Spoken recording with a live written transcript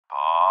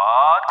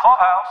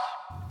Clubhouse.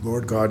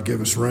 Lord God, give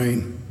us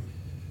rain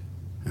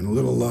and a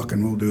little luck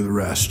and we'll do the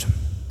rest.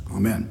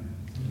 Amen.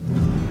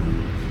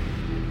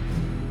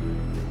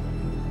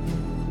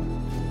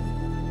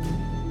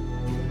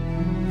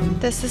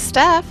 This is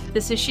Steph.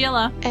 This is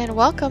Sheila. And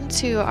welcome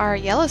to our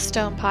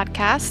Yellowstone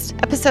podcast,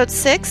 episode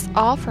 6,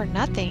 All for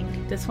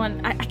Nothing. This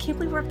one, I can't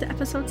believe we're up to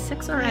episode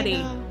 6 already.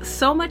 I know.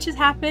 So much has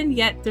happened,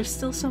 yet there's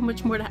still so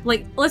much more to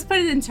let's put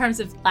it in terms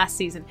of last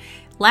season.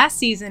 Last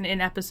season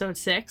in episode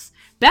 6,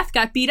 Beth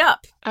got beat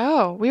up.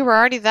 Oh, we were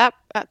already that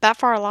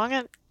far along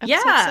at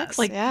episode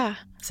 6? Yeah.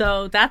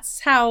 So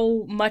that's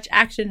how much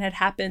action had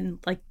happened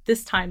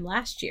this time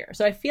last year.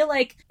 So I feel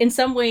like in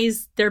some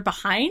ways they're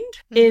behind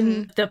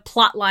in the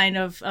plot line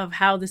of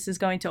how this is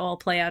going to all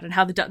play out and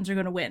how the Duttons are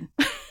going to win.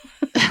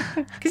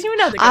 Because you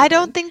know they're I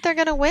don't think they're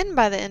going to win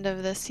by the end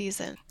of this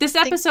season. This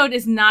episode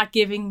is not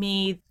giving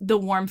me the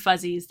warm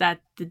fuzzies that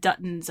the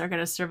Duttons are going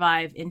to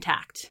survive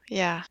intact.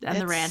 Yeah.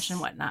 And the ranch and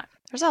whatnot.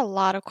 There's a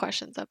lot of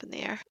questions up in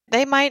the air.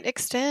 They might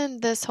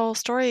extend this whole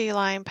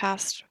storyline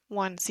past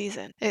one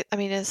season.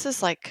 This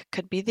is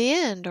could be the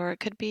end, or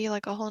it could be a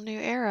whole new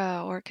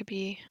era, or it could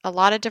be a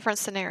lot of different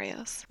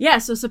scenarios. Yeah,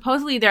 so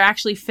supposedly they're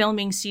actually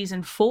filming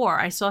season 4.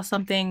 I saw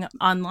something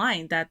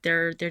online that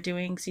they're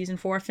doing season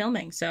 4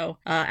 filming. So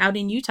out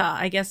in Utah,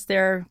 I guess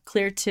they're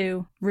clear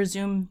to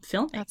resume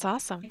filming. That's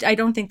awesome. I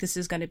don't think this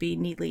is going to be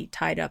neatly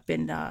tied up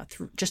in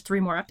just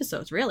 3 more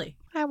episodes, really.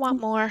 I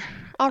want more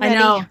already. I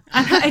know.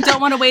 I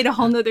don't want to wait a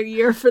whole nother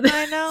year for this.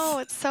 I know.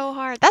 It's so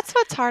hard. That's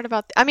what's hard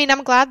about...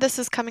 I'm glad this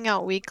is coming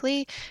out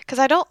weekly, because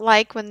I don't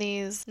like when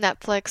these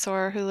Netflix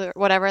or Hulu or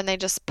whatever, and they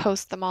just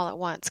post them all at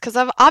once. Because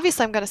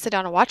obviously I'm going to sit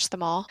down and watch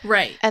them all.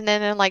 Right. And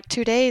then in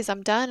 2 days,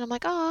 I'm done. I'm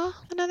like, oh,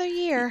 another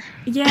year.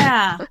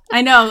 Yeah.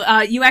 I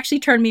know. You actually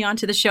turned me on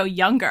to the show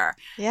Younger.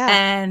 Yeah.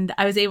 And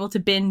I was able to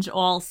binge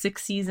all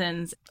 6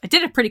 seasons. I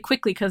did it pretty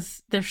quickly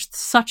because they're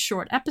such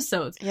short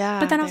episodes. Yeah.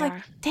 But then I was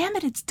like, damn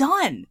it, it's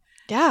done.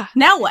 Yeah.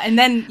 Now what? And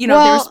then, they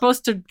were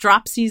supposed to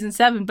drop season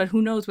 7, but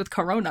who knows with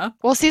Corona.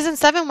 Well, season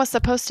 7 was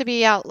supposed to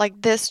be out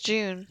this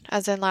June,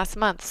 as in last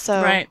month.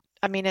 So, right.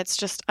 It's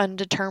just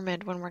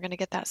undetermined when we're going to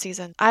get that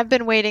season. I've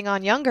been waiting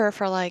on Younger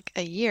for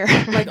a year.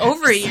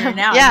 Over a year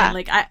now.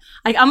 Yeah.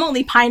 I'm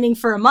only pining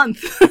for a month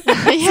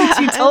since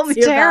you told me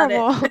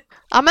terrible. about it.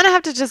 I'm going to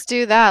have to just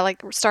do that,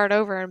 start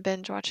over and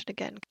binge watch it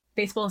again.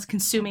 Baseball is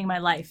consuming my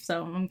life,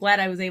 so I'm glad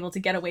I was able to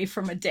get away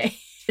from a day.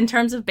 In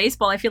terms of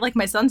baseball, I feel like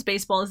my son's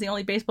baseball is the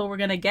only baseball we're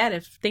going to get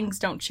if things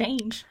don't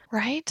change.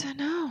 Right? I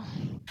know.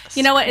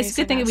 You know what? It's a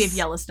good thing that we have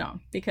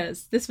Yellowstone,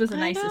 because this was a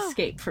nice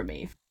escape for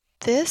me.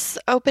 This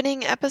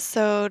opening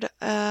episode,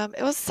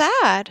 it was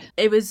sad.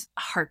 It was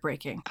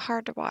heartbreaking.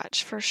 Hard to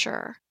watch, for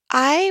sure.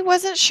 I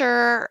wasn't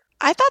sure.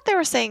 I thought they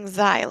were saying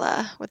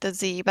Zyla with a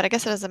Z, but I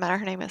guess it doesn't matter.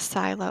 Her name is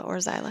Sila or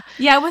Zyla.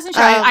 Yeah, I wasn't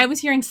sure. I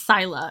was hearing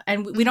Sila,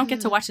 and we don't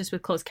get to watch this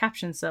with closed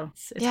captions, so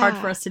it's hard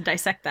for us to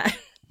dissect that.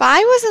 But I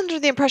was under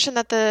the impression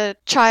that the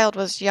child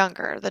was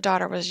younger. The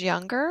daughter was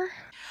younger.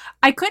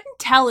 I couldn't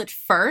tell at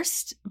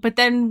first, but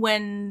then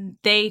when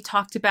they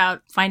talked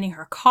about finding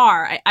her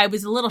car, I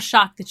was a little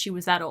shocked that she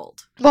was that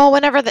old. Well,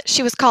 whenever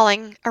she was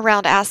calling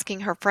around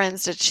asking her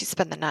friends, did she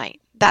spend the night?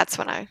 That's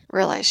when I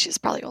realized she's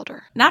probably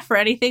older. Not for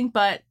anything,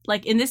 but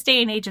in this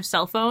day and age of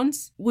cell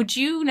phones, would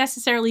you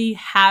necessarily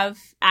have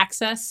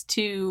access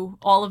to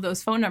all of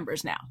those phone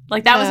numbers now?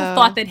 That was a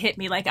thought that hit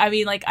me.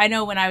 I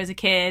know when I was a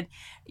kid,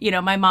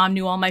 my mom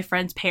knew all my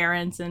friends'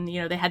 parents, and,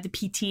 they had the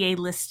PTA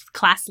list,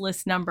 class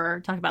list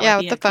number, talk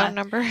about with the phone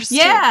numbers.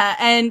 Yeah.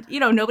 Too.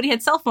 And, nobody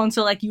had cell phones.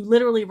 So you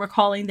literally were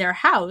calling their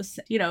house.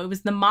 It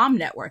was the mom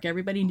network.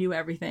 Everybody knew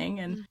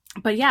everything.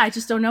 But yeah, I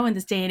just don't know in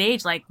this day and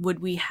age, would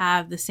we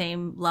have the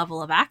same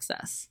level of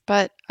access?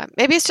 But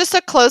maybe it's just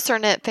a closer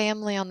knit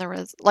family on the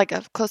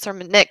a closer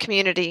knit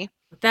community.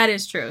 That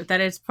is true. That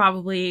is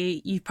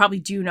you probably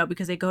do know,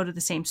 because they go to the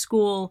same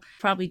school.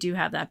 Probably do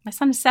have that. My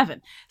son is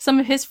 7. Some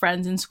of his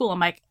friends in school, I'm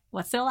like,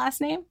 what's their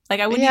last name?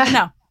 I wouldn't even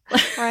know.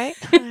 Right?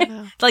 I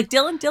know.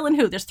 Dylan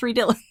who? There's 3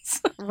 Dylans.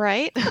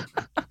 Right?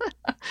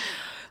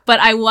 But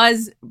I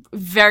was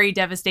very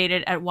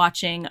devastated at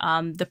watching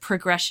the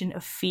progression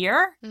of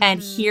fear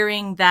and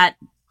hearing that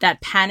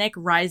panic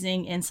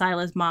rising in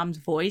Sila's mom's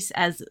voice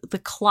as the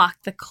clock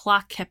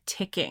kept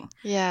ticking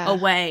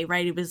away,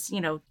 right? It was,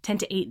 10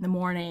 to 8 in the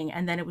morning,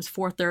 and then it was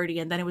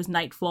 4:30, and then it was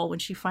nightfall when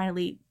she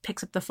finally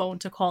picks up the phone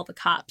to call the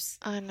cops.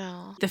 I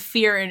know. The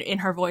fear in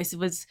her voice, it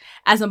was,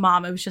 as a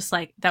mom, it was just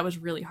that was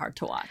really hard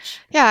to watch.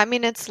 Yeah,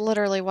 it's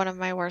literally one of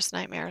my worst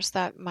nightmares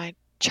that my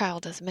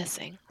child is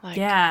missing.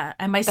 Yeah,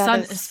 and my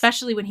son,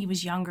 especially when he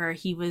was younger,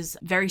 he was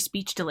very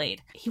speech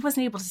delayed. He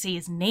wasn't able to say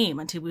his name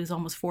until he was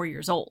almost 4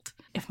 years old.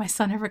 If my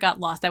son ever got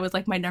lost, that was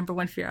my number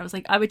one fear. I was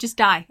I would just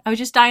die. I would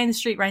just die in the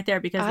street right there,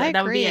 because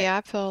that would be it.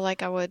 I feel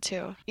like I would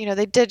too.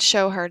 They did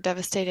show her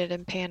devastated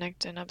and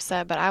panicked and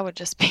upset, but I would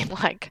just be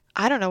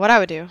I don't know what I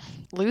would do.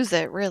 Lose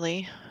it,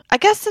 really. I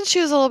guess since she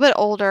was a little bit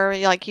older,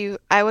 like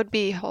I would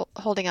be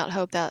holding out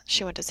hope that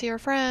she went to see her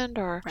friend,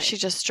 or Right. she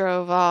just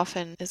drove off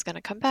and is going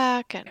to come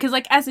back. And Because,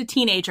 like, as a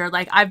teenager,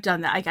 like, I've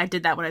done that. Like, I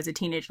did that when I was a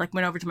teenager. Like,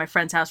 went over to my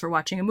friend's house, we're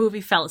watching a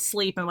movie, fell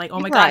asleep, and like, oh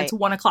my God, it's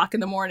 1 o'clock in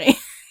the morning.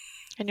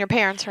 And your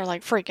parents are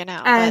like freaking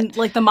out. And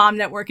like the mom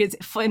network is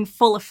in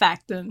full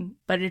effect,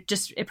 but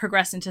it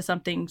progressed into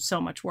something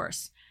so much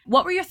worse.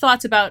 What were your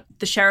thoughts about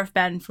the Sheriff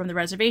Ben from the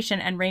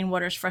reservation and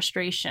Rainwater's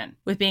frustration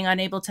with being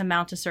unable to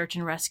mount a search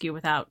and rescue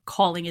without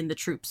calling in the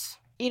troops?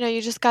 You know, you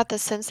just got the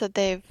sense that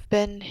they've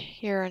been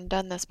here and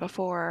done this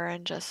before,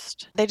 and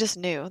they just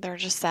knew. They're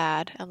just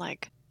sad, and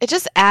like it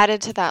just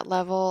added to that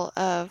level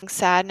of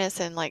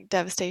sadness and like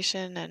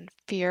devastation and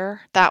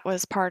fear. That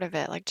was part of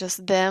it. Like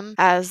just them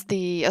as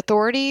the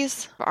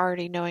authorities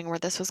already knowing where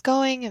this was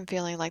going and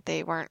feeling like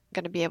they weren't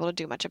going to be able to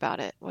do much about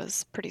it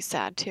was pretty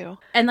sad too.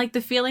 And like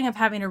the feeling of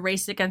having to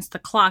race against the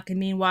clock. And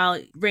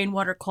meanwhile,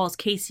 Rainwater calls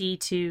Casey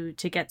to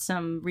get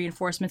some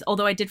reinforcements.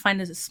 Although I did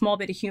find a small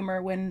bit of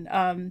humor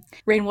when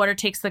Rainwater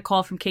takes the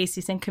call from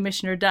Casey saying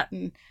Commissioner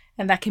Dutton.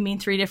 And that can mean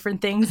 3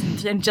 different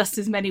things in just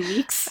as many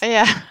weeks.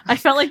 Yeah. I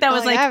felt like that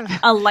was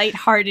a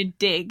lighthearted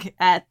dig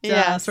at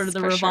sort of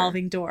the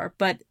revolving door.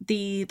 But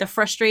the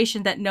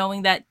frustration that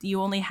knowing that you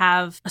only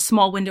have a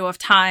small window of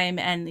time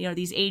and, you know,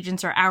 these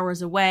agents are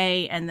hours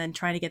away and then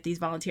trying to get these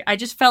volunteers. I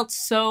just felt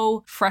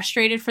so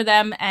frustrated for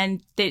them.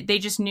 And they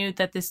just knew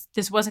that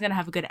this wasn't going to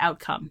have a good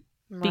outcome.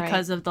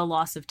 Because of the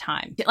loss of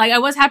time. Like, I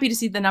was happy to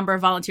see the number of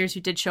volunteers who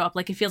did show up.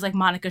 Like, it feels like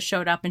Monica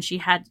showed up and she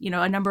had, you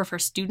know, a number of her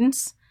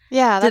students.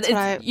 Yeah, that's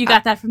what you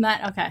got that from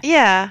that? Okay.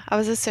 Yeah, I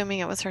was assuming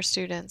it was her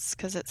students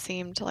because it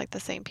seemed like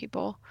the same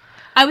people.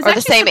 Or the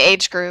same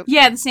age group.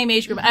 Yeah, the same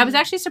age group. Mm-hmm. I was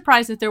actually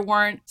surprised that there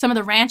weren't some of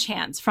the ranch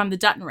hands from the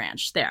Dutton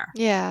Ranch there.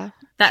 Yeah.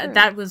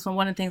 That was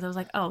one of the things I was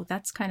like, oh,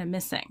 that's kind of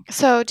missing.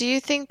 So do you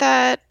think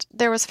that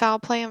there was foul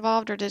play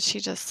involved, or did she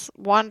just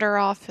wander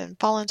off and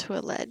fall into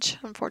a ledge,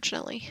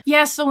 unfortunately?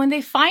 Yeah, so when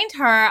they find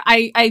her,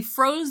 I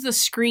froze the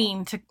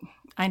screen to...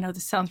 I know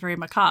this sounds very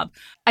macabre.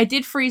 I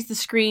did freeze the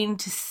screen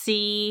to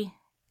see...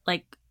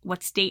 like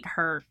what state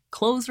her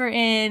clothes were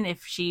in,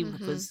 if she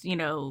was, you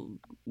know,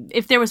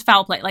 if there was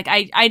foul play. Like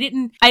I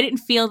didn't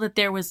feel that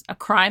there was a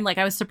crime. Like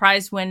I was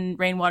surprised when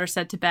Rainwater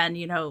said to Ben,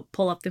 you know,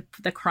 pull up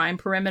the crime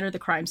perimeter, the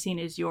crime scene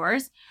is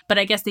yours. But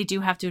I guess they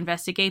do have to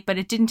investigate. But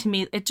it didn't to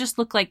me, it just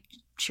looked like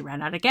she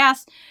ran out of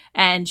gas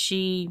and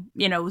she,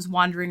 you know, was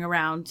wandering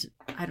around,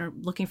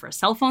 looking for a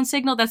cell phone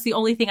signal. That's the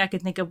only thing I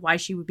could think of why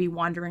she would be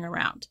wandering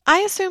around. I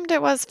assumed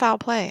it was foul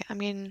play. I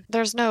mean,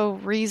 there's no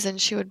reason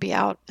she would be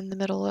out in the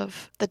middle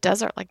of the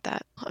desert like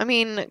that. I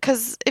mean,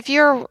 because if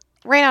you're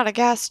ran out of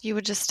gas, you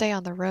would just stay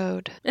on the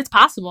road. It's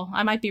possible.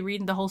 I might be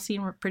reading the whole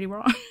scene pretty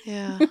wrong.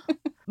 Yeah.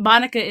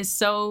 Monica is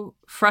so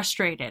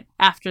frustrated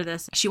after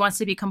this. She wants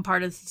to become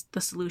part of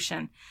the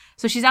solution.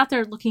 So she's out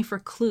there looking for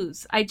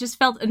clues. I just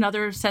felt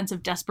another sense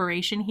of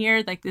desperation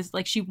here.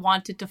 Like she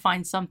wanted to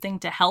find something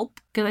to help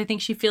because I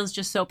think she feels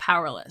just so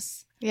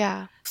powerless.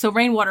 Yeah. So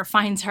Rainwater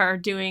finds her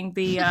doing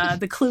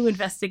the clue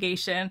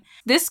investigation.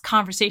 This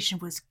conversation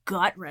was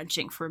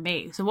gut-wrenching for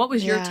me. So what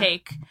was your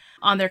take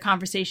on their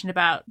conversation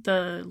about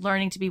the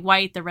learning to be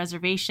white, the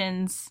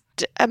reservations?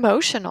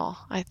 Emotional,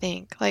 I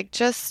think. Like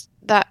just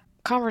that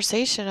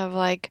conversation of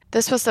like,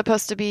 this was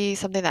supposed to be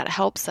something that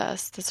helps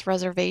us, this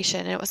reservation,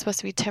 and it was supposed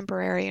to be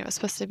temporary, and it was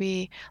supposed to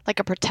be like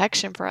a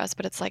protection for us,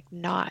 but it's like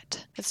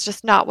not. It's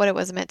just not what it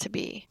was meant to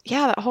be.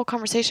 Yeah, that whole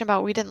conversation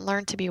about we didn't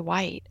learn to be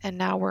white and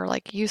now we're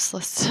like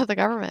useless to the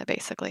government,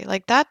 basically.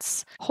 Like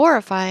that's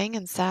horrifying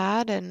and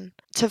sad, and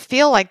to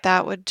feel like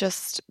that would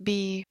just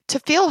be to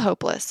feel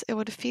hopeless. It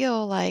would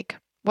feel like,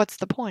 what's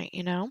the point,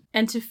 you know?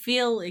 And to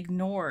feel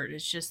ignored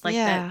is just like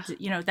that,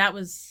 you know, that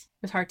was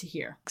hard to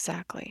hear.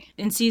 Exactly.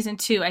 In season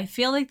 2, I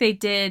feel like they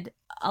did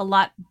a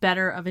lot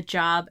better of a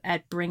job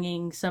at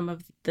bringing some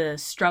of the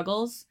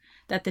struggles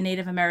that the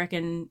Native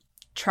American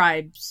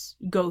tribes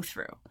go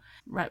through.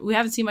 Right. We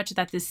haven't seen much of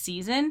that this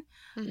season,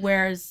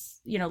 whereas,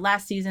 you know,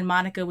 last season,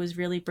 Monica was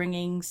really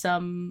bringing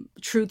some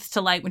truths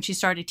to light when she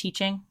started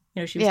teaching.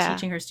 You know, she was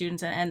teaching her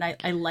students, and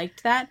I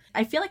liked that.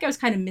 I feel like I was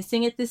kind of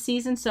missing it this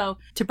season, so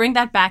to bring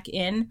that back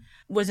in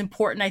was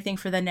important, I think,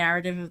 for the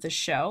narrative of the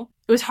show.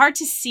 It was hard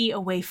to see a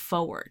way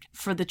forward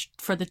for the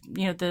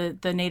you know,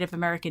 the Native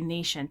American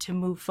nation to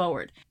move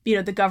forward. You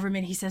know, the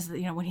government, he says that,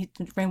 you know, when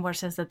Rainwater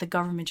says that the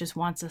government just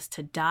wants us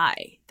to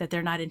die, that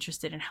they're not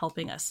interested in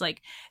helping us.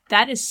 Like,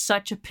 that is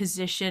such a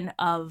position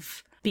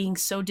of being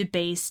so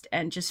debased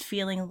and just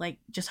feeling like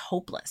just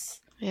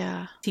hopeless.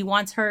 Yeah. He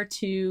wants her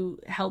to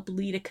help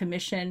lead a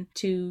commission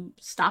to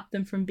stop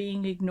them from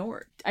being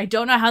ignored. I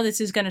don't know how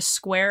this is going to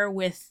square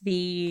with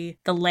the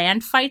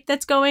land fight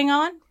that's going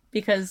on,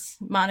 because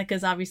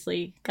Monica's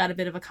obviously got a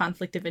bit of a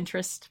conflict of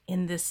interest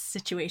in this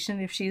situation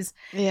if she's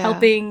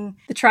helping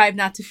the tribe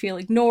not to feel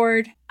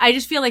ignored. I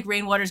just feel like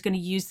Rainwater's going to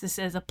use this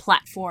as a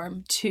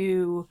platform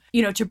to,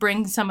 you know, to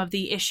bring some of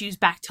the issues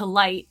back to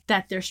light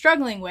that they're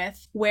struggling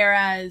with,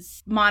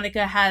 whereas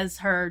Monica has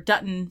her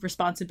Dutton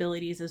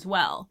responsibilities as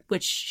well,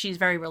 which she's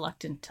very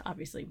reluctant,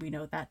 obviously we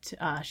know that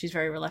she's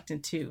very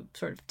reluctant to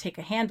sort of take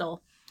a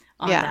handle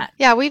on yeah. that.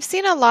 Yeah, we've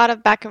seen a lot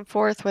of back and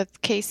forth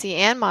with Casey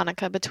and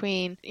Monica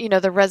between,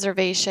 the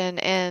reservation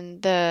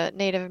and the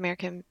Native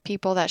American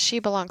people that she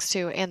belongs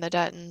to and the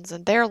Duttons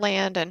and their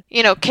land. And,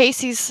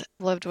 Casey's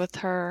lived with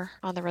her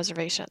on the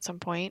reservation at some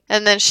point,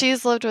 and then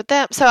she's lived with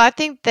them. So I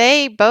think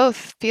they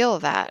both feel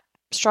that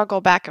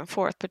struggle back and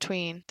forth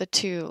between the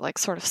two, like,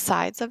 sort of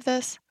sides of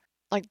this,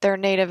 like their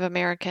Native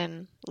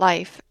American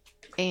life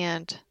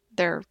and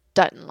their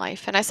Dutton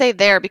life. And I say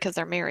there because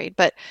they're married,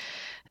 but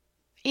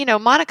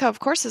Monica, of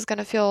course, is going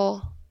to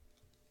feel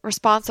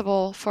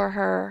responsible for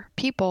her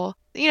people.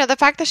 The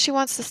fact that she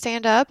wants to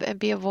stand up and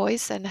be a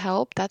voice and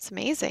help, that's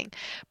amazing.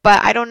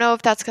 But I don't know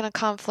if that's going to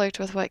conflict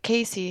with what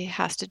Casey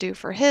has to do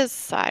for his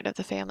side of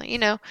the family,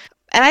 And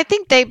I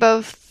think they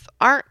both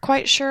aren't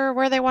quite sure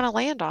where they want to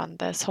land on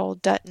this whole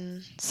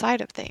Dutton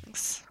side of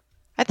things.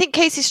 I think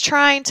Casey's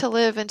trying to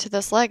live into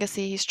this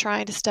legacy. He's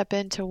trying to step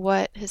into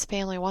what his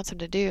family wants him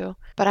to do.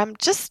 But I'm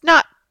just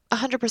not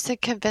 100%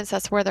 convinced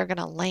that's where they're going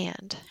to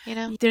land,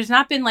 There's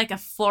not been like a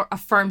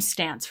firm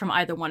stance from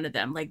either one of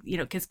them. Like,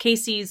 because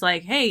Casey's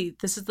like, hey,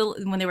 this is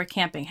when they were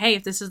camping, hey,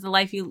 if this is the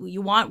life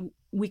you want,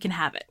 we can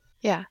have it.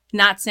 Yeah.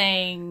 Not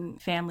saying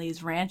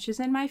family's ranch is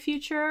in my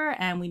future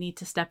and we need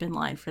to step in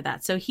line for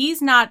that. So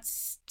he's not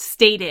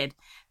stated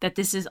that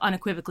this is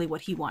unequivocally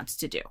what he wants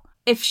to do.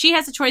 If she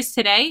has a choice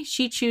today,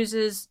 she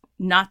chooses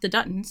not the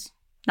Duttons,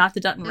 not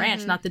the Dutton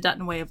ranch, not the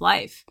Dutton way of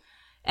life.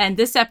 And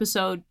this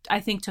episode, I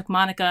think, took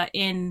Monica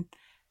in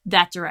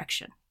that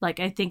direction. Like,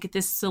 I think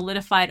this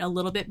solidified a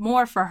little bit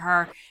more for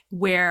her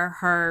where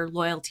her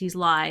loyalties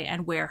lie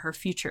and where her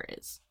future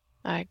is.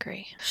 I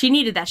agree. She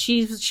needed that.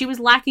 She was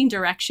lacking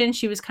direction.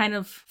 She was kind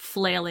of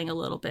flailing a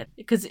little bit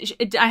because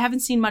I haven't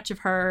seen much of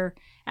her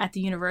at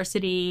the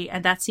university,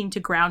 and that seemed to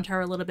ground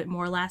her a little bit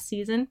more last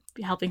season,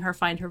 helping her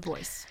find her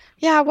voice.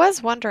 Yeah, I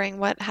was wondering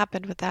what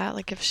happened with that,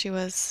 like if she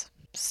was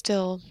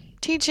still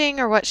teaching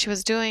or what she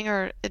was doing,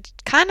 or it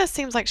kind of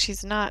seems like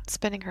she's not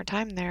spending her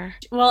time there.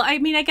 Well, I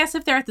mean, I guess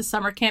if they're at the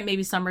summer camp,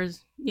 maybe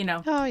summer's,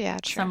 Oh, yeah,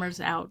 true. Summer's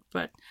out.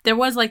 But there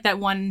was like that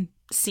one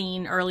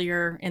scene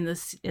earlier in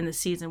the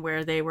season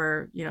where they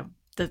were,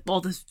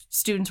 all the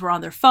students were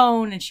on their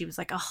phone, and she was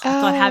like, I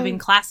thought having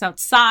class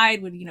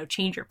outside would,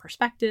 change your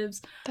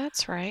perspectives.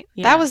 That's right.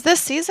 Yeah. That was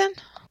this season?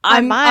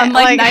 I'm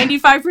like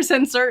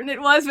 95% certain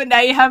it was, but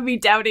now you have me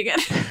doubting it.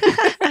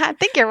 I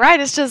think you're right.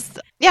 It's just,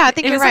 I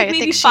think you're right. Like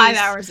maybe I think 5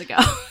 hours ago.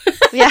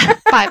 Yeah,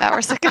 5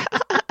 hours ago.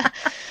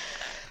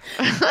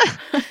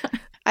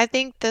 I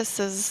think this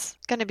is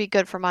going to be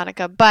good for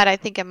Monica, but I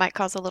think it might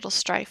cause a little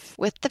strife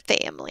with the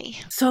family.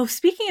 So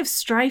speaking of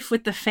strife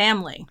with the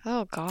family.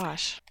 Oh,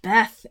 gosh.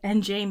 Beth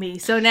and Jamie.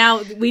 So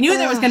now we knew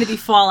there was going to be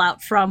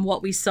fallout from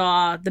what we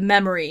saw, the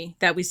memory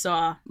that we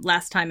saw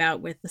last time out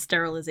with the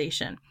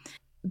sterilization.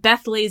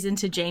 Beth lays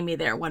into Jamie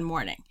there one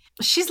morning.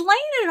 She's laying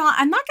it on.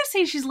 I'm not going to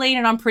say she's laying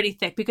it on pretty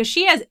thick because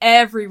she has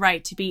every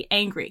right to be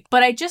angry.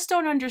 But I just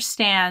don't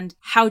understand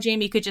how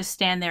Jamie could just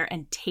stand there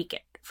and take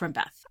it from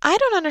Beth. I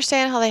don't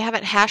understand how they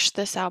haven't hashed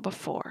this out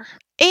before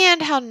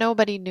and how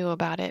nobody knew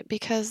about it,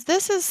 because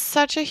this is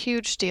such a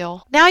huge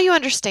deal. Now you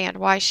understand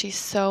why she's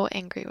so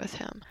angry with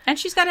him. And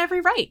she's got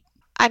every right.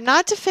 I'm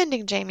not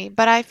defending Jamie,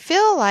 but I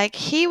feel like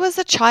he was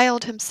a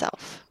child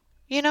himself.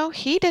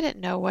 He didn't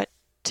know what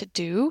to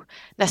do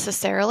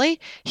necessarily.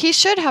 He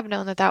should have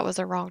known that that was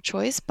a wrong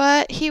choice,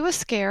 but he was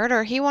scared,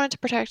 or he wanted to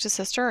protect his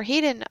sister, or he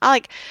didn't.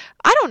 I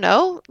don't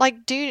know.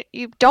 Like,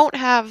 you don't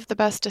have the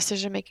best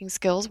decision-making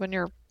skills when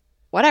you're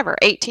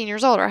 18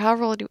 years old, or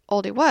however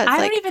old he was. I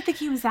don't even think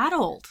he was that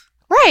old.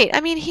 Right.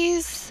 I mean,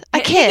 he's a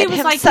kid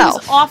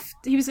himself.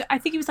 I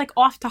think he was like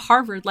off to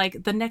Harvard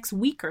like the next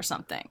week or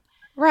something.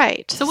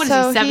 Right. So what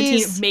is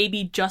he, 17,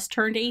 maybe just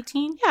turned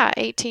 18? Yeah,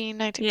 18,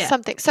 19,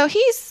 something. So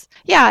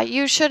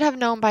you should have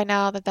known by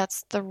now that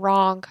that's the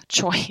wrong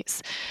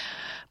choice.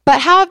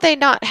 But how have they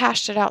not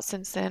hashed it out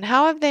since then?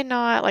 How have they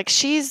not,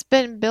 she's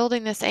been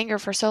building this anger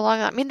for so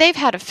long. I mean, they've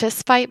had a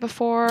fist fight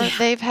before. Yeah.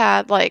 They've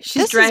had,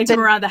 she's dragged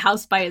him around the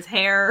house by his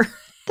hair.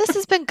 This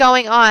has been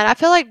going on. I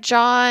feel like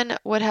John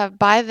would have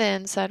by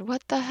then said,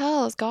 what the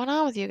hell is going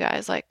on with you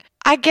guys?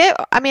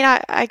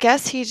 I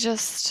guess he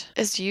just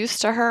is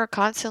used to her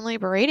constantly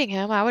berating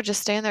him. I would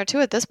just stand there too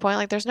at this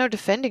point. There's no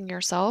defending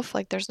yourself.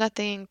 There's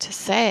nothing to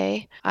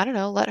say. I don't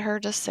know. Let her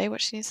just say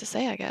what she needs to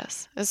say, I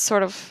guess. Is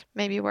sort of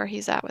maybe where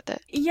he's at with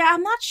it. Yeah,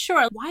 I'm not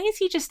sure. Why is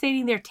he just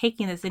standing there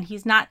taking this and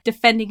he's not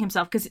defending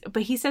himself?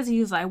 But he says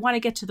I want to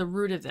get to the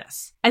root of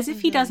this. As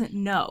if he doesn't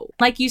know.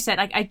 Like you said,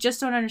 I just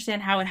don't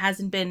understand how it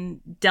hasn't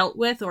been dealt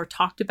with or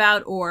talked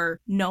about or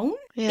known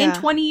in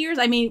 20 years.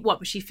 I mean, what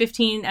was she,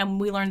 15? And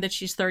we learned that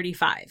she's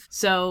 35.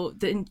 So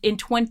in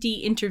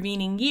 20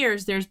 intervening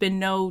years, there's been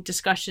no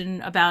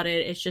discussion about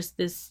it. It's just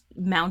this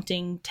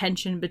mounting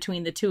tension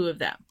between the two of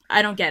them.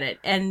 I don't get it.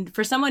 And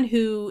for someone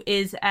who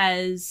is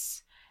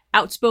as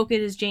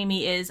outspoken as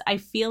Jamie is, I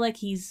feel like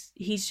he's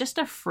just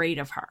afraid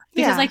of her.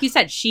 Because Yeah. like you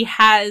said, she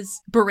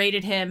has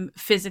berated him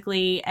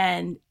physically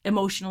and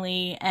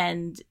emotionally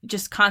and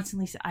just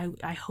constantly said,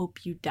 I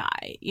hope you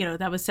die. You know,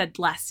 that was said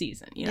last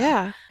season. You know?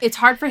 Yeah. It's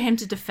hard for him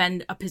to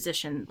defend a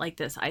position like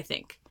this, I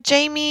think.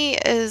 Jamie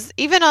is,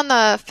 even on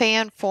the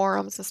fan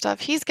forums and stuff,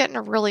 he's getting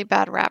a really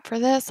bad rap for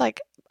this. Like,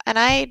 and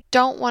I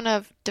don't want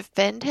to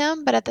defend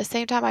him, but at the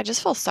same time, I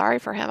just feel sorry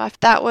for him.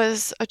 That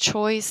was a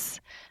choice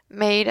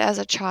made as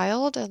a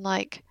child, and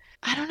like,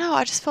 I don't know,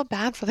 I just feel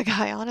bad for the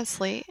guy,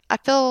 honestly. I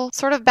feel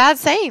sort of bad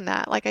saying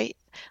that. Like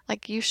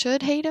you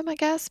should hate him, I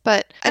guess,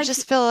 but I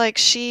just feel like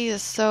she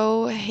is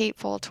so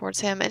hateful towards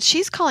him, and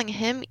she's calling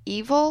him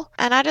evil,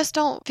 and I just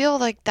don't feel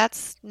like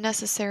that's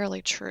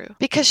necessarily true,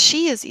 because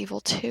she is evil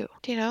too.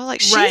 You know,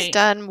 like she's Right.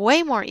 done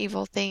way more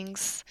evil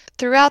things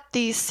throughout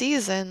these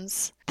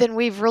seasons than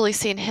we've really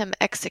seen him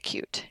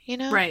execute, you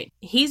know? Right.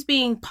 He's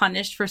being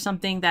punished for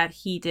something that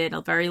he did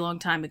a very long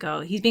time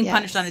ago. He's being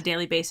punished on a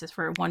daily basis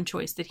for one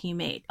choice that he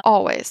made.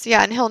 Always.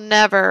 Yeah, and he'll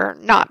never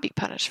not be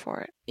punished for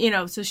it. You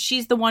know, so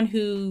she's the one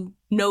who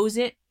knows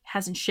it,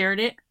 hasn't shared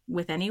it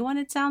with anyone,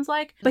 it sounds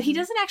like. But he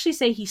doesn't actually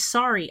say he's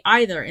sorry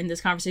either in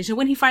this conversation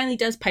when he finally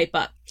does pipe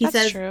up.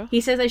 That's true. He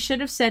says, I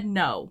should have said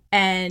no.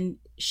 And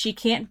she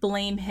can't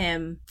blame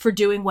him for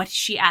doing what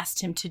she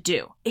asked him to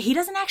do. He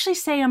doesn't actually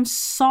say, I'm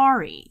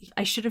sorry.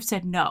 I should have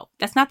said no.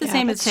 That's not the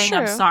same as saying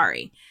I'm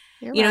sorry.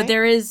 You're you know, right.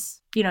 there is,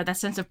 you know, that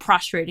sense of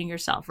prostrating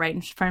yourself, right?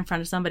 In front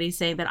of somebody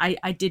saying that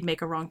I did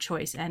make a wrong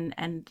choice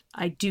and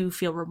I do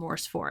feel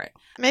remorse for it.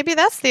 Maybe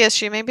that's the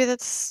issue. Maybe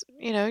that's,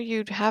 you know,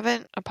 you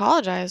haven't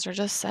apologized or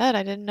just said,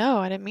 I didn't know.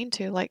 I didn't mean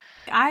to. Like,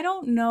 I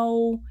don't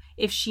know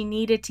if she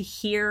needed to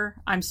hear,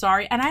 I'm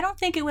sorry. And I don't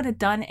think it would have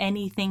done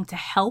anything to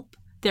help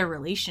their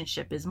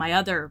relationship, is my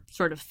other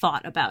sort of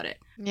thought about it.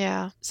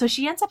 yeah. So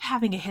she ends up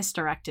having a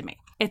hysterectomy.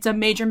 It's a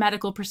major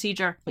medical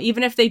procedure.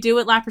 Even if they do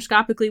it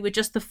laparoscopically with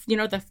just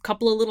the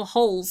couple of little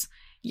holes,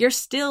 you're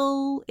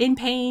still in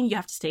pain. You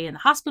have to stay in the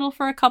hospital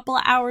for a couple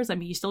of hours. I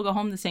mean, you still go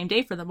home the same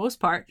day for the most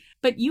part,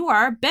 but you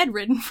are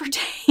bedridden for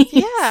days.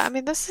 Yeah. I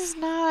mean, this is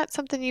not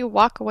something you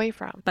walk away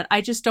from. But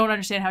I just don't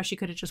understand how she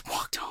could have just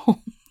walked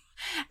home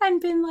and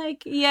been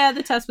like, yeah,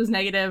 the test was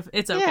negative.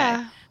 It's okay.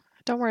 Yeah.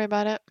 Don't worry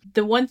about it.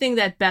 The one thing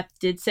that Beth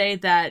did say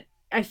that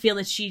I feel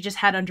that she just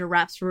had under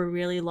wraps for a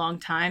really long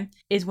time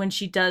is when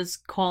she does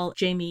call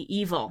Jamie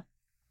evil.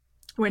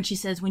 When she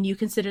says, when you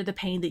consider the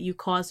pain that you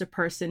caused a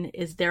person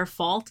is their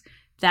fault,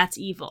 that's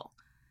evil.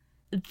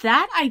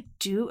 That I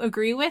do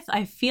agree with.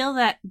 I feel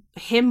that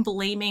him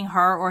blaming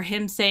her or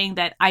him saying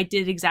that I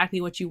did exactly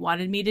what you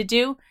wanted me to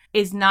do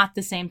is not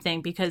the same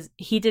thing, because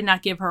he did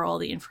not give her all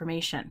the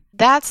information.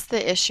 That's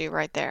the issue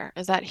right there,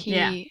 is that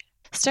he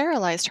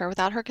sterilized her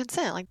without her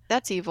consent. Like,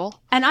 that's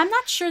evil. And I'm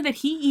not sure that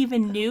he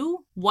even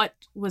knew what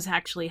was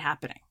actually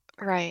happening.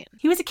 Right.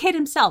 He was a kid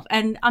himself.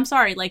 And I'm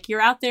sorry, like, you're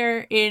out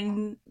there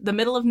in the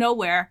middle of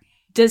nowhere.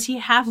 Does he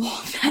have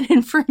all that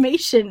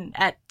information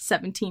at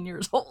 17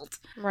 years old?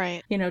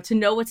 Right. You know, to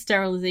know what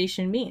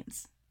sterilization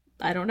means?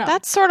 I don't know.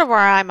 That's sort of where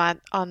I'm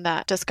at on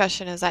that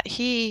discussion, is that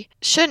he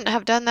shouldn't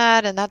have done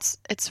that, and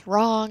it's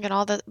wrong and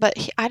all that. But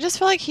I just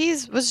feel like he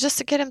was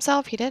just a kid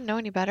himself. He didn't know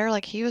any better.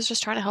 Like, he was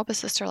just trying to help his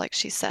sister, like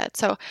she said.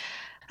 So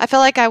I feel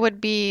like I would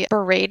be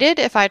berated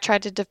if I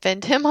tried to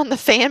defend him on the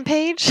fan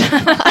page.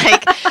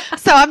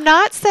 So I'm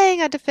not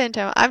saying I defend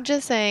him. I'm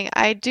just saying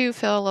I do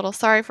feel a little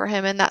sorry for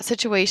him in that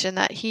situation,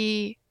 that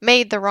he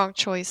made the wrong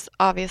choice,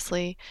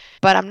 obviously,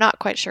 but I'm not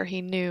quite sure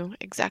he knew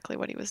exactly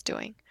what he was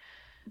doing.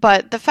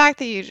 But the fact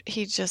that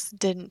he just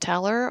didn't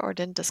tell her or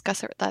didn't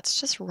discuss it, that's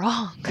just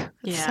wrong.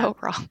 It's so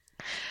wrong.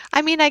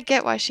 I mean, I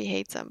get why she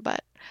hates him,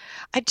 but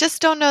I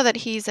just don't know that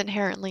he's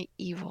inherently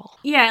evil.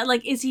 Yeah,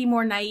 like, is he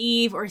more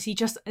naive, or is he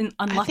just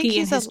unlucky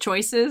in his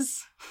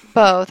choices?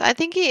 Both. I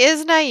think he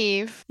is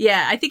naive.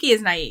 Yeah, I think he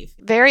is naive.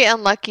 Very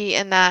unlucky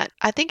in that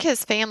I think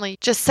his family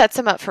just sets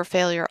him up for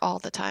failure all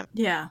the time.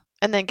 Yeah.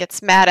 And then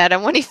gets mad at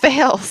him when he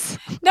fails.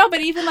 No, but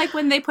even like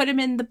when they put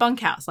him in the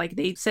bunkhouse, like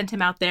they sent him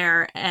out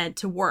there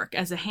to work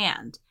as a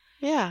hand.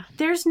 Yeah.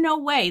 There's no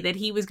way that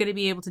he was going to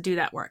be able to do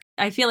that work.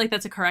 I feel like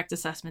that's a correct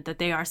assessment, that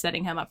they are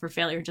setting him up for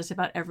failure in just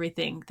about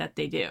everything that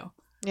they do.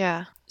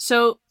 Yeah.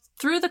 So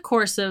through the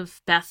course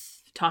of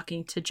Beth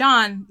talking to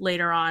John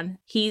later on,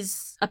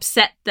 he's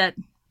upset that,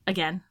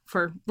 again,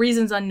 for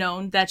reasons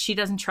unknown, that she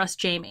doesn't trust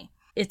Jamie.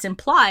 It's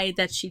implied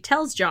that she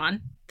tells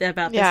John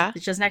about this.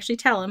 She doesn't actually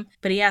tell him,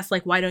 but he asks,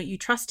 like, why don't you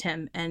trust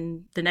him?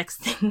 And the next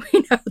thing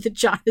we know, that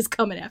John is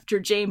coming after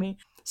Jamie.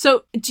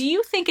 So do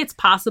you think it's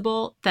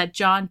possible that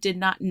John did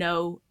not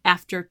know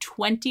after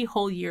 20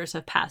 whole years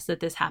have passed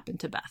that this happened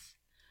to Beth?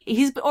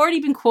 He's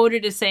already been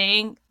quoted as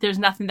saying, there's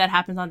nothing that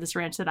happens on this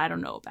ranch that I don't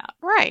know about.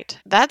 Right.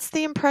 That's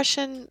the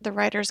impression the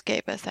writers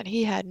gave us, that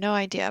he had no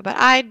idea. But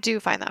I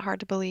do find that hard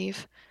to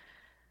believe.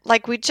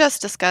 Like we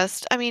just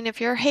discussed, I mean, if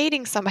you're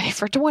hating somebody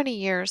for 20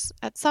 years,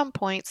 at some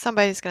point,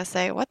 somebody's going to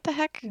say, what the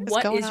heck is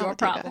going on? What is your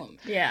problem?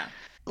 Yeah.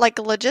 Like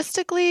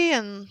logistically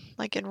and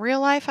like in real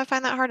life, I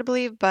find that hard to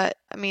believe. But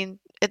I mean,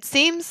 it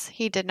seems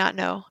he did not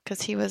know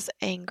because he was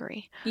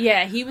angry.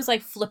 Yeah, he was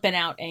like flipping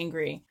out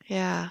angry.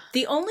 Yeah.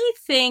 The only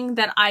thing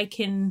that I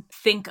can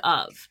think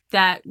of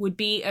that would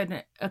be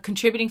a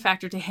contributing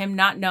factor to him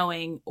not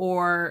knowing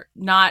or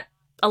not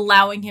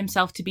allowing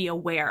himself to be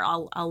aware,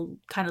 I'll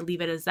kind of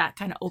leave it as that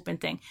kind of open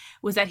thing,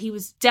 was that he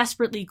was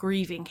desperately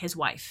grieving his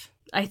wife.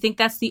 I think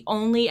that's the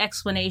only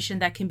explanation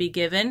that can be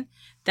given,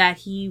 that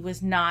he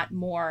was not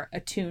more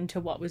attuned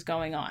to what was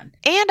going on.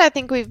 And I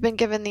think we've been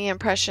given the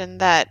impression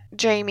that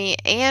Jamie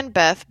and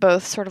Beth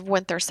both sort of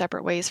went their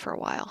separate ways for a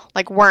while.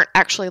 Like, weren't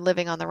actually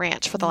living on the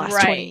ranch for the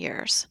last 20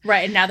 years.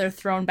 Right, and now they're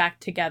thrown back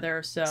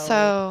together,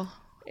 so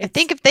I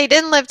think if they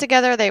didn't live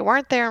together, they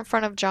weren't there in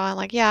front of John,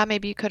 like, yeah,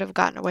 maybe you could have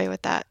gotten away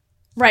with that.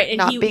 Right, and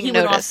not he being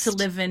went off noticed. to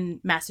live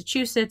in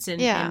Massachusetts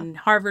and in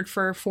Harvard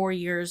for 4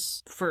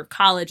 years for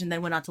college, and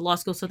then went on to law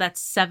school. So that's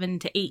 7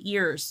 to 8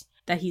 years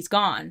that he's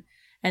gone.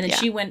 And then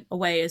she went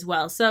away as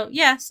well. So,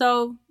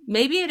 so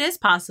maybe it is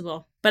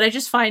possible. But I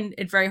just find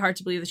it very hard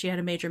to believe that she had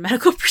a major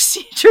medical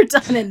procedure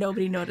done and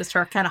nobody noticed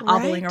her kind of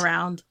hobbling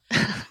around.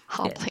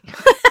 Hobbling.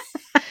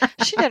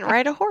 She didn't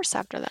ride a horse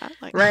after that.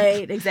 Like.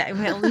 Right, exactly.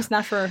 Well, at least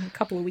not for a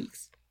couple of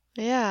weeks.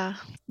 Yeah.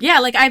 Yeah,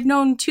 like I've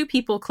known 2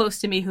 people close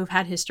to me who've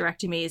had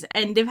hysterectomies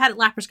and they've had it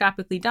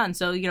laparoscopically done.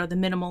 So, the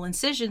minimal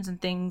incisions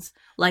and things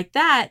like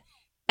that.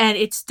 And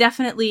it's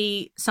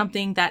definitely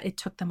something that it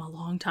took them a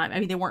long time. I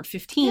mean, they weren't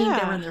 15,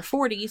 they were in their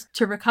 40s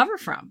to recover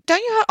from.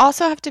 Don't you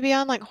also have to be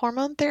on like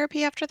hormone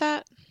therapy after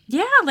that?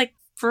 Yeah, like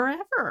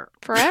forever.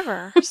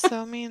 Forever.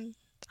 So, I mean,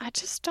 I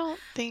just don't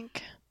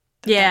think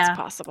that's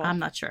possible. I'm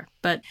not sure.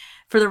 But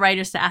for the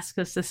writers to ask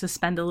us to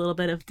suspend a little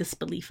bit of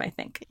disbelief, I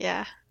think.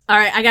 Yeah. All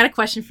right, I got a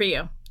question for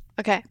you.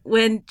 Okay.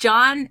 When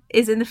John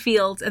is in the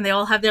fields and they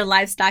all have their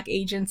livestock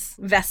agents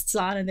vests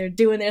on and they're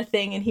doing their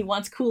thing and he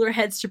wants cooler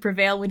heads to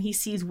prevail when he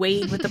sees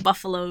Wade with the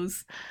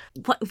buffaloes.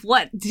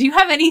 What do you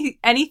have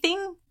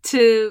anything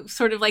to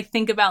sort of like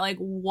think about, like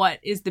what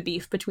is the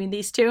beef between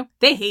these two?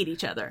 They hate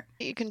each other.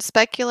 You can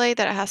speculate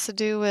that it has to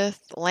do with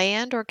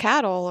land or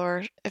cattle,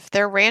 or if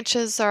their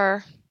ranches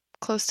are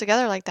close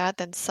together like that,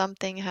 then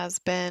something has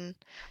been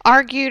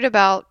argued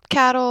about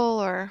cattle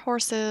or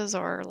horses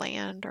or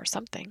land or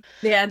something.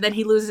 Yeah, and then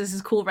he loses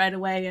his cool right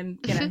away and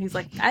he's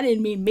like, I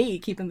didn't mean me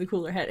keeping the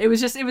cooler head. It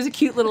was a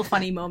cute little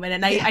funny moment.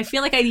 And I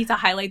feel like I need to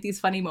highlight these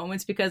funny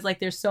moments because like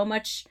there's so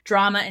much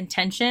drama and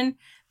tension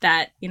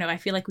that, I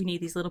feel like we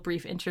need these little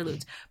brief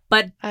interludes.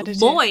 But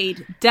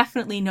Lloyd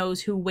definitely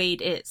knows who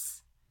Wade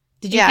is.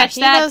 Did you catch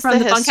that from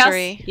the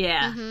bunkhouse?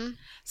 Yeah. Mm-hmm.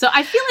 So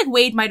I feel like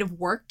Wade might have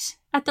worked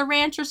at the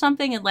ranch or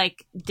something and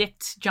like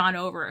dicked John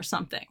over or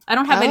something. I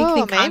don't have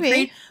anything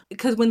concrete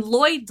because when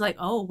Lloyd's like,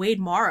 oh, Wade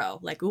Morrow,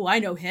 like, oh, I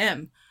know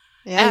him.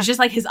 Yeah. And it's just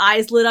like his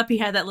eyes lit up. He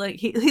had that like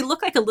he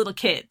looked like a little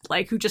kid,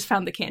 like who just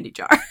found the candy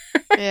jar.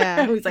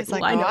 Yeah. He's like,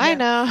 oh, I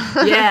know.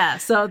 Yeah.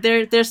 So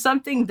there's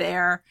something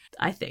there,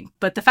 I think.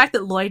 But the fact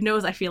that Lloyd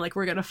knows, I feel like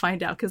we're gonna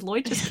find out because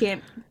Lloyd just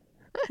can't.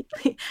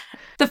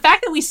 The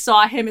fact that we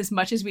saw him as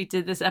much as we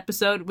did this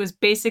episode was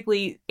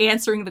basically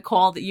answering the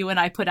call that you and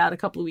I put out a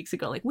couple of weeks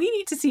ago. Like, we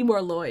need to see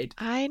more Lloyd.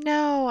 I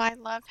know. I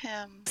love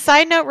him.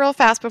 Side note real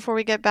fast before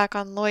we get back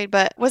on Lloyd,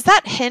 but was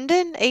that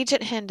Hendon?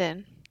 Agent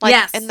Hendon? Like,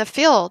 yes. In the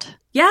field?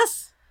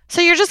 Yes.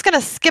 So you're just going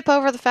to skip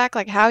over the fact,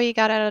 like, how he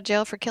got out of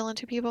jail for killing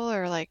 2 people?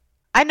 Or, like,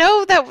 I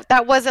know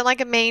that wasn't,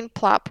 like, a main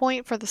plot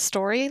point for the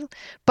story,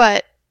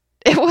 but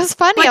it was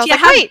funny. But I was you like,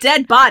 have wait.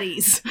 dead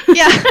bodies.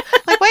 Yeah.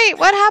 Like, wait,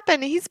 what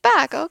happened? He's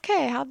back.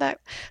 Okay. How'd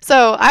that...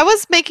 So I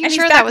was making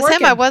sure that was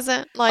him. I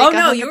wasn't like, oh,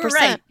 no, 100%. you were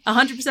right.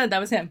 100%. That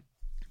was him.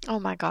 Oh,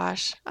 my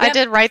gosh. Yep. I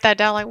did write that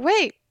down. Like,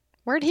 wait,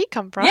 where'd he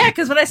come from? Yeah,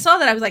 because when I saw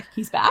that, I was like,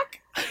 he's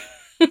back?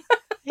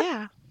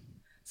 Yeah.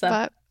 So,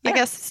 but I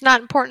guess it's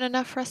not important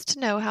enough for us to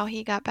know how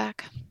he got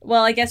back.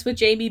 Well, I guess with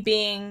Jamie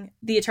being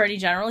the Attorney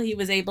General, he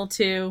was able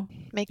to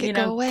make it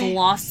go away.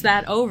 Gloss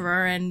that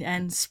over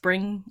and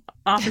spring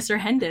Officer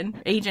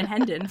Hendon, Agent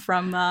Hendon,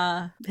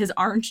 from his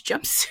orange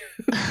jumpsuit.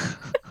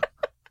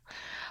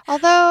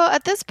 Although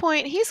at this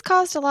point, he's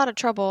caused a lot of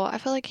trouble. I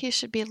feel like he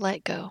should be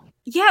let go.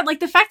 Yeah, like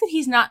the fact that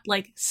he's not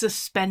like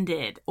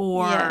suspended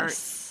or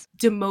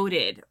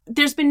demoted.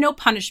 There's been no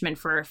punishment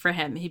for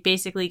him. He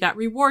basically got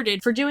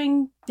rewarded for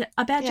doing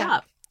a bad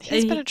job.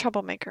 He's been a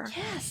troublemaker.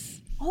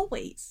 Yes,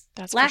 always.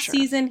 That's last for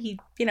sure. season. He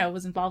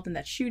was involved in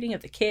that shooting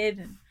of the kid.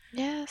 And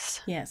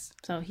yes.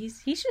 So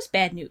he's just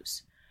bad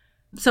news.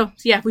 So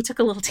yeah, we took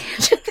a little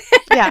tangent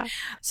there. Yeah.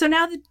 So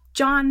now that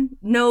John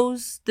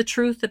knows the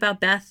truth about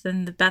Beth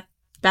and the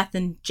Beth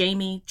and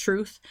Jamie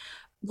truth,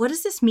 what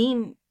does this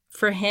mean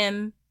for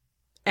him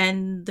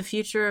and the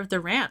future of the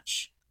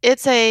ranch?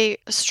 It's a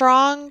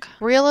strong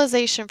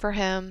realization for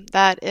him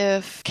that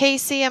if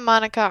Casey and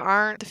Monica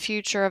aren't the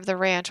future of the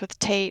ranch with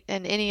Tate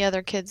and any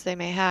other kids they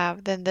may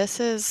have, then this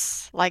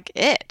is like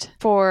it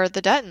for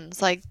the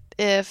Duttons. Like,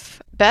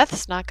 if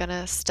Beth's not going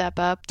to step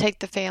up, take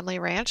the family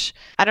ranch.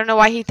 I don't know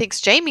why he thinks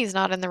Jamie's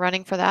not in the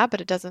running for that, but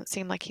it doesn't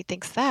seem like he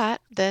thinks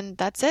that. Then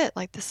that's it.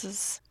 Like, this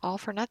is all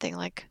for nothing,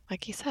 like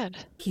he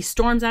said. He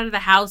storms out of the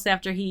house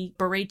after he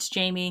berates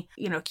Jamie,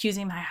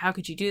 accusing him, how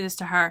could you do this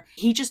to her?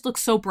 He just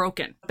looks so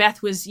broken.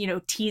 Beth was,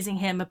 teasing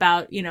him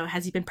about,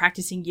 has he been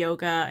practicing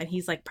yoga? And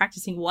he's like,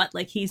 practicing what?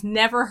 Like, he's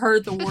never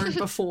heard the word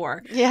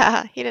before.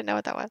 Yeah, he didn't know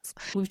what that was.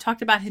 We've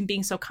talked about him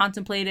being so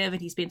contemplative,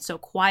 and he's been so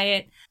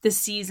quiet this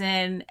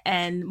season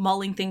and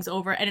mulling things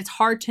over. And it's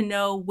hard to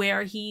know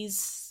where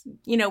he's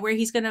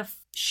going to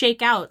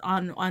shake out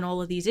on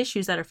all of these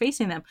issues that are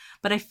facing them.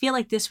 But I feel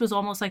like this was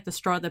almost like the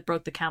straw that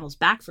broke the camel's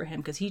back for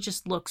him, because he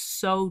just looks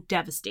so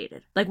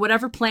devastated. Like,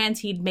 whatever plans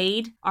he'd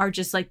made are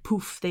just like,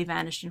 poof, they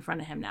vanished in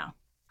front of him now.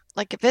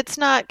 Like, if it's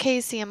not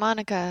Casey and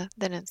Monica,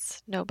 then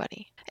it's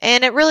nobody.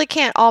 And it really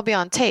can't all be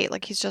on Tate.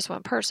 Like, he's just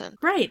one person.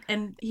 Right.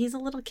 And he's a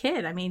little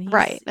kid. I mean,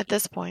 right. At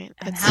this point.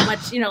 And how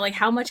much,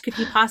 how much could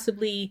he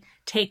possibly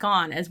take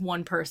on as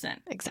one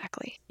person?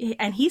 Exactly.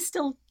 And he's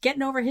still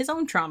getting over his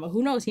own trauma.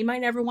 Who knows? He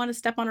might never want to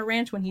step on a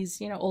ranch when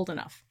he's, old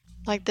enough.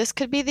 Like, this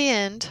could be the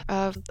end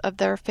of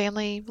their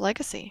family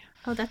legacy.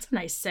 Oh, that's a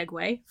nice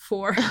segue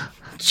for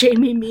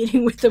Jamie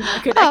meeting with the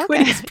market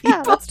equities people.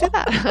 Yeah, let's do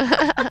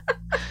that.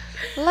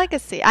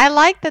 Legacy. I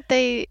like that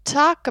they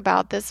talk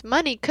about this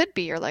money could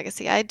be your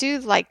legacy. I do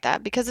like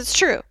that, because it's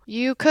true.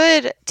 You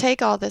could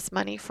take all this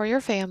money for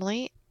your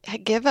family,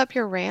 give up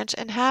your ranch,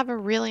 and have a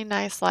really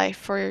nice life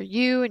for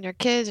you and your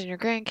kids and your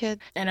grandkids.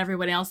 And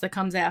everyone else that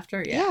comes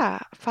after. Yeah.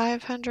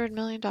 $500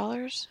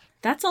 million.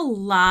 That's a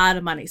lot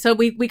of money. So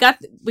we got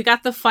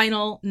the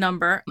final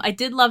number. I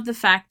did love the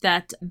fact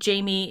that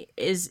Jamie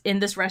is in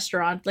this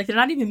restaurant. Like, they're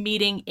not even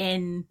meeting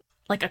in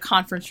like a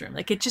conference room.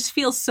 Like, it just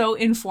feels so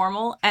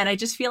informal. And I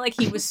just feel like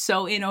he was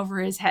so in over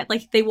his head.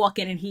 Like, they walk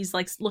in and he's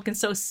like looking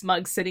so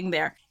smug sitting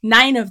there.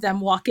 9 of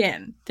them walk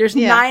in. There's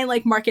 9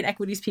 like market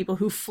equities people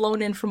who've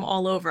flown in from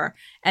all over,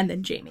 and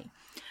then Jamie.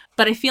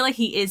 But I feel like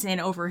he is in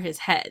over his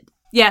head.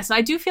 Yes,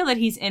 I do feel that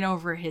he's in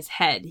over his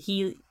head.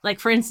 He, like,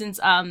 for instance,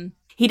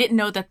 he didn't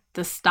know that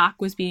the stock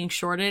was being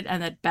shorted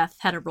and that Beth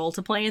had a role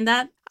to play in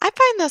that. I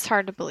find this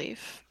hard to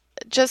believe,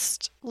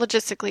 just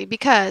logistically,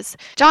 because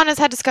John has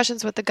had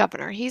discussions with the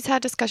governor. He's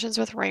had discussions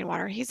with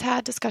Rainwater. He's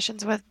had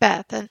discussions with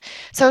Beth. And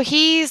so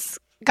he's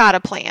got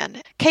a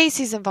plan.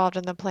 Casey's involved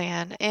in the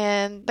plan,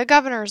 and the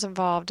governor's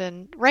involved,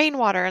 and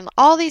Rainwater, and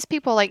all these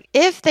people. Like,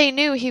 if they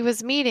knew he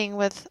was meeting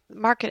with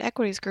Market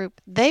Equities Group,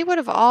 they would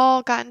have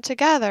all gotten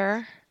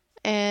together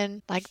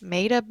and like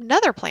made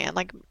another plan,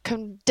 like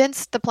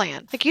condensed the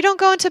plan. Like, you don't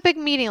go into a big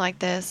meeting like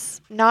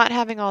this not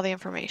having all the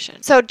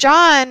information. So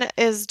John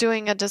is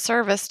doing a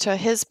disservice to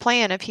his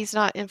plan if he's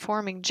not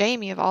informing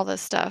Jamie of all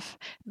this stuff.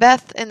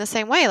 Beth in the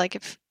same way, like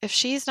if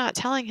she's not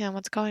telling him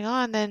what's going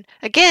on, then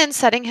again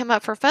setting him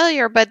up for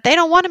failure. But they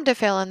don't want him to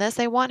fail in this.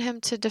 They want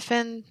him to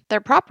defend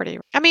their property.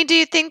 I mean, do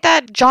you think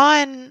that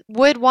John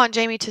would want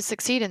Jamie to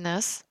succeed in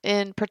this,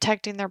 in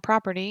protecting their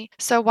property?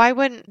 So why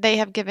wouldn't they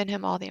have given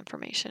him all the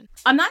information?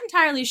 I'm not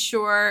entirely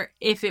sure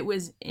if it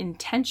was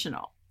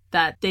intentional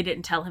that they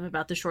didn't tell him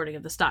about the shorting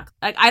of the stock.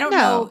 Like, I don't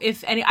know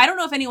if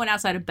anyone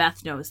outside of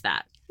Beth knows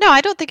that. No,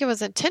 I don't think it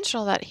was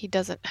intentional that he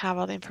doesn't have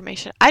all the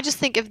information. I just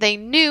think if they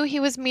knew he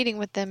was meeting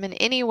with them in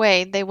any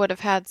way, they would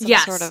have had some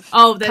sort of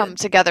come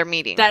together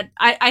meeting. That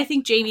I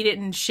think Jamie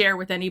didn't share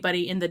with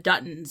anybody in the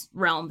Duttons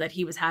realm that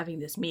he was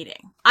having this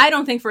meeting. I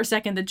don't think for a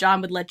second that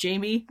John would let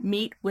Jamie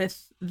meet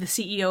with the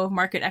CEO of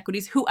Market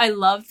Equities, who I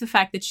loved the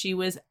fact that she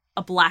was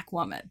a Black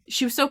woman.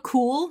 She was so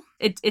cool.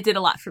 It did a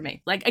lot for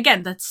me. Like,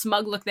 again, that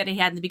smug look that he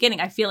had in the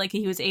beginning, I feel like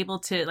he was able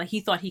to, like, he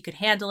thought he could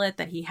handle it,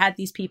 that he had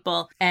these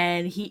people,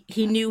 and he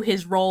knew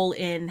his role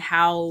in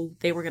how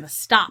they were going to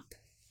stop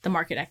the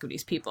Market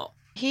Equities people.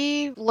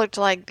 He looked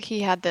like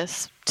he had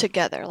this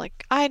together.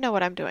 Like, I know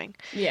what I'm doing.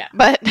 Yeah.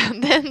 But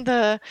then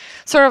the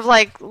sort of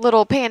like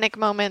little panic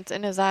moments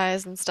in his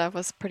eyes and stuff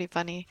was pretty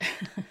funny.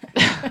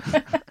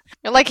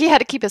 Like, he had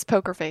to keep his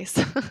poker face.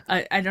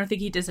 I don't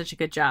think he did such a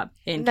good job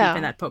in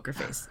keeping that poker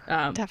face.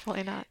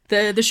 Definitely not.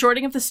 The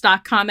shorting of the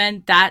stock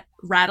comment, that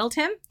rattled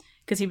him,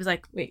 because he was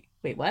like, wait,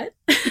 what?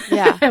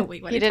 Yeah.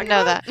 Wait, what? He didn't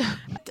know that.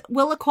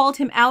 Willa called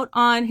him out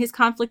on his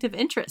conflict of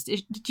interest.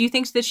 Do you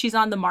think that she's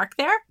on the mark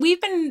there?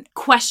 We've been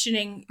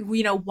questioning,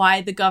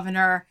 why the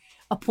governor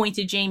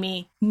appointed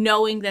Jamie,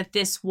 knowing that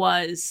this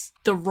was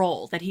the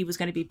role that he was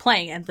going to be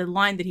playing and the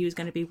line that he was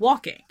going to be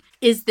walking.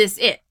 Is this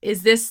it?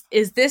 Is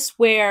this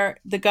where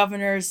the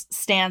governor's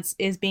stance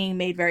is being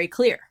made very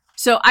clear?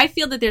 So I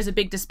feel that there's a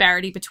big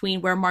disparity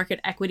between where Market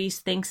Equities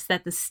thinks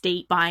that the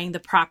state buying the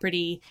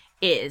property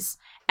is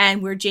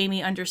and where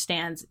Jamie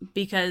understands,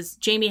 because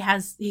Jamie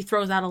he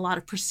throws out a lot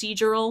of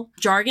procedural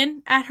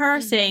jargon at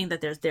her, saying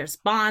that there's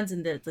bonds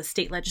and the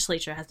state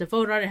legislature has to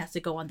vote on it, has to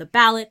go on the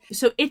ballot.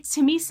 So it,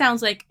 to me,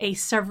 sounds like a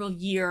several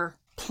year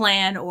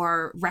plan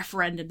or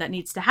referendum that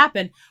needs to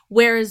happen,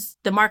 whereas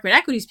the Market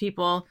Equities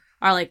people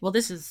are like, well,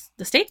 this is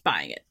the state's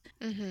buying it.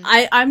 Mm-hmm.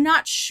 I'm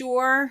not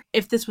sure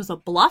if this was a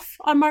bluff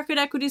on Market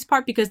Equities'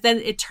 part, because then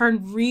it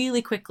turned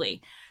really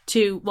quickly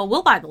to, well,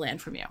 we'll buy the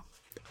land from you.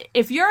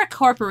 if you're a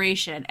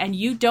corporation and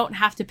you don't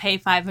have to pay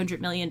 $500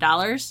 million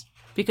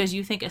because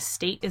you think a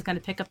state is going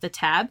to pick up the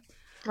tab,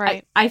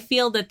 Right. I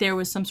feel that there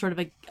was some sort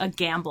of a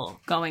gamble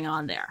going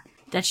on there.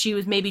 That she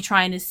was maybe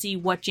trying to see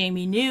what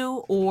Jamie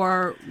knew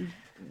or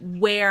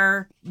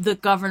where the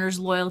governor's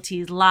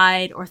loyalties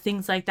lied or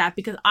things like that.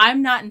 Because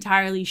I'm not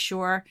entirely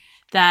sure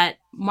that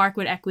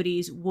Markwood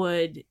Equities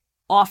would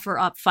offer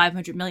up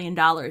 $500 million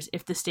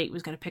if the state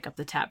was going to pick up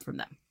the tab from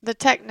them. The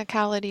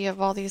technicality of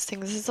all these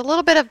things is a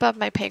little bit above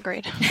my pay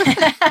grade.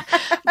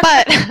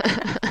 But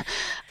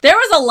there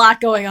was a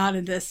lot going on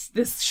in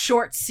this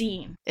short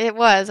scene. It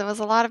was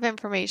a lot of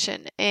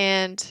information.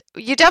 And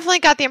you definitely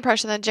got the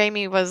impression that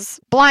Jamie was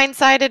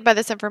blindsided by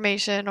this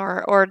information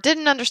or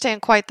didn't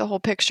understand quite the whole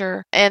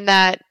picture, and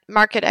that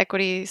Market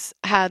Equities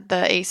had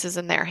the aces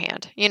in their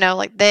hand. You know,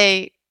 like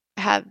they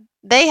had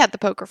the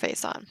poker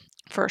face on,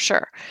 for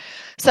sure.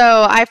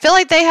 So I feel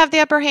like they have the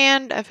upper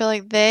hand. I feel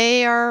like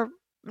they are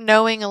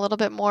knowing a little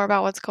bit more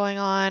about what's going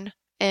on.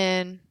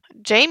 And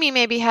Jamie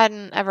maybe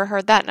hadn't ever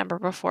heard that number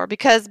before,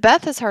 because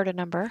Beth has heard a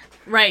number.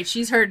 Right.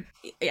 She's heard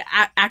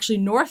actually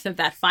north of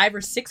that, $500 or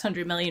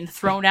 $600 million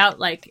thrown out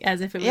like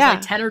as if it was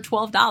like $10 or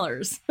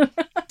 $12.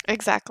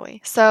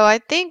 Exactly. So I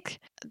think,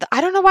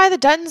 I don't know why the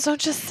Duttons don't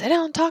just sit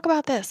down and talk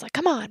about this. Like,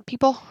 come on,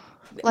 people.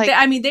 Like,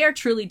 I mean, they are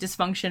truly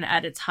dysfunction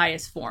at its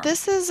highest form.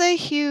 This is a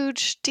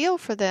huge deal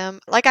for them.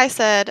 Like I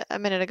said a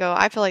minute ago,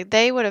 I feel like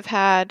they would have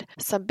had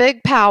some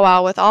big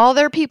powwow with all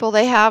their people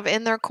they have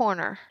in their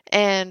corner.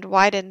 And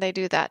why didn't they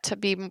do that to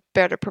be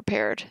better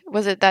prepared?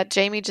 Was it that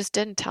Jamie just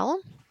didn't tell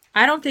them?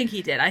 I don't think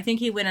he did. I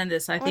think he went on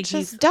this. I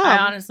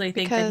honestly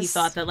think that he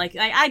thought that, like,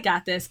 I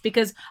got this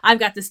because I've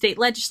got the state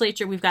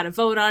legislature. We've got to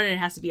vote on it. It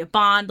has to be a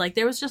bond. Like,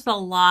 there was just a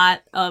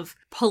lot of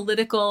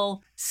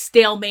political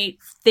stalemate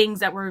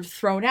things that were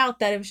thrown out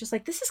that it was just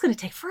like, this is going to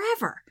take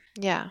forever.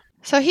 Yeah.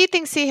 So he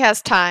thinks he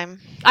has time.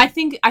 I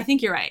think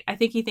you're right. I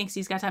think he thinks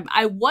he's got time.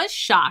 I was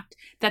shocked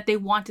that they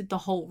wanted the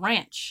whole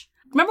ranch.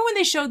 Remember when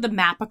they showed the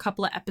map a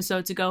couple of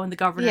episodes ago in the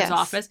governor's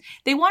office?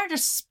 They wanted to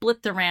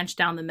split the ranch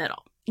down the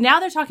middle.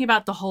 Now they're talking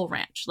about the whole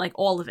ranch, like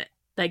all of it.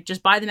 Like,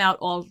 just buy them out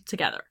all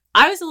together.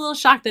 I was a little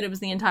shocked that it was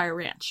the entire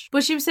ranch.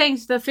 But she was saying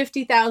the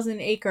 50,000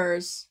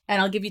 acres,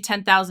 and I'll give you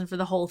 10,000 for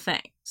the whole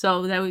thing.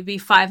 So that would be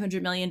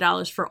 $500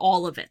 million for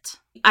all of it.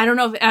 I don't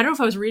know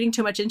if I was reading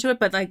too much into it,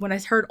 but like when I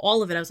heard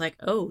all of it, I was like,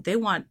 oh, they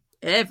want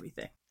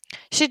everything.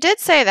 She did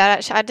say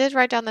that. I did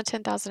write down the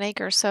 10,000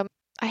 acres. So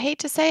I hate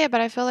to say it,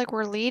 but I feel like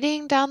we're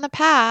leading down the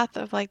path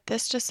of like,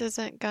 this just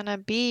isn't going to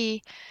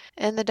be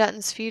in the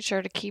Duttons'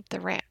 future to keep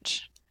the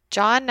ranch.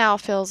 John now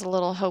feels a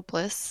little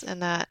hopeless in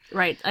that.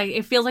 Right.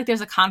 It feels like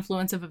there's a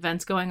confluence of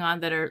events going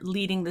on that are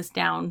leading this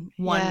down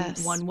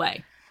one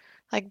way.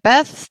 Like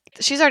Beth,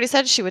 she's already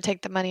said she would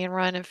take the money and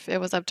run if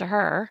it was up to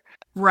her.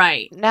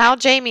 Right. Now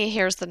Jamie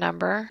hears the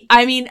number.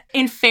 I mean,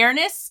 in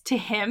fairness to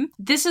him,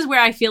 this is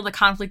where I feel the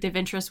conflict of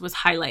interest was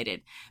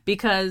highlighted,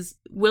 because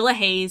Willa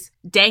Hayes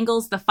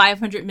dangles the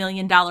 $500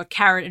 million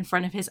carrot in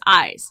front of his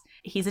eyes.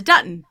 He's a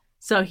Dutton.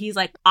 So he's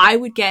like, I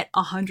would get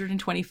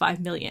 $125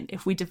 million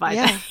if we divide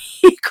that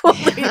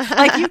equally.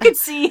 Like, you could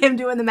see him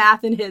doing the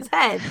math in his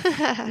head.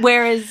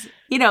 Whereas,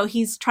 you know,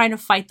 he's trying to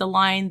fight the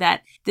line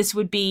that this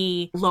would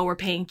be lower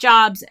paying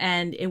jobs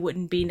and it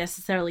wouldn't be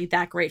necessarily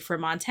that great for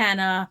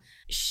Montana.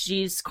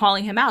 She's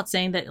calling him out,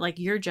 saying that, like,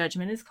 your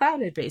judgment is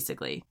clouded,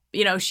 basically.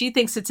 You know, she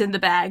thinks it's in the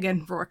bag,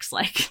 and Rourke's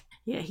like,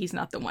 yeah, he's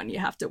not the one you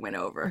have to win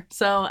over.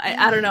 So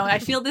I don't know. I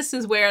feel this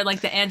is where,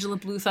 like, the Angela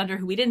Blue Thunder,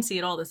 who we didn't see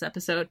at all this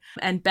episode,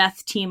 and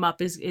Beth team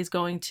up is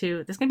going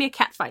to, there's going to be a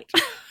cat fight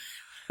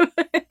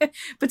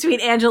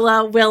between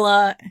Angela,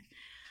 Willa.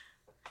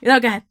 No,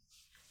 go ahead.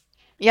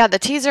 Yeah, the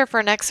teaser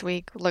for next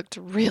week looked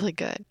really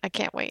good. I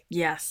can't wait.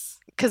 Yes.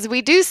 Because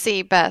we do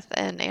see Beth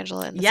and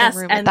Angela in the same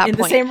room at that point. Yes,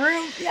 in the same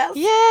room. Yes.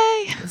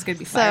 Yay! It's going to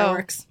be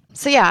fireworks.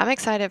 So yeah, I'm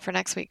excited for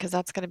next week because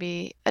that's going to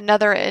be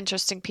another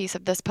interesting piece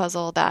of this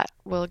puzzle that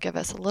will give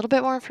us a little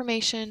bit more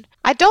information.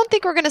 I don't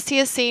think we're going to see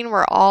a scene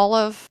where all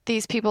of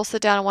these people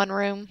sit down in one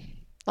room,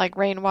 like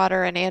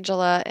Rainwater and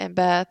Angela and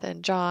Beth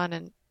and John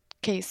and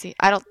Casey.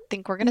 I don't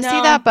think we're going to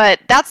see that, but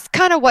that's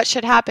kind of what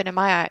should happen in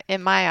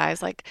my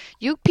eyes. Like,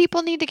 you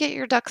people need to get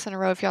your ducks in a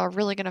row if y'all are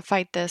really going to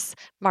fight this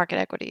Market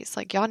Equities.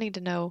 Like, y'all need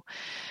to know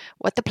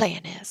what the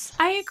plan is.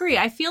 I agree.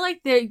 I feel like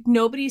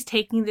nobody's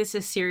taking this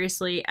as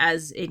seriously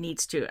as it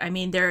needs to. I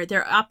mean,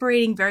 they're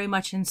operating very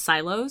much in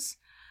silos.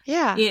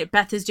 Yeah.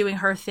 Beth is doing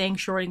her thing,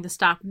 shorting the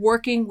stock,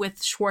 working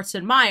with Schwartz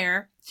and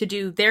Meyer to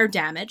do their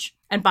damage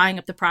and buying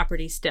up the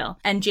property still.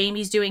 And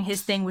Jamie's doing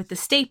his thing with the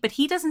state, but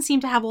he doesn't seem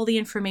to have all the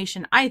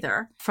information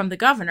either from the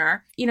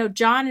governor. You know,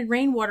 John and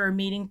Rainwater are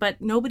meeting, but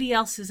nobody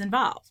else is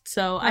involved.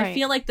 So right. I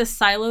feel like the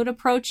siloed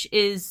approach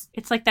it's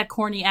like that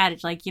corny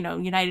adage, like, you know,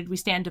 united we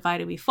stand,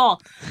 divided we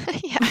fall.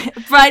 Yeah.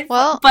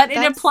 But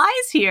it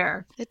applies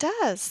here. It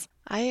does.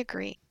 I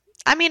agree.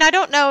 I mean, I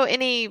don't know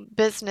any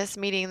business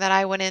meeting that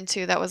I went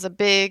into that was a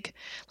big,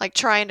 like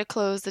trying to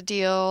close the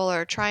deal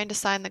or trying to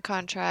sign the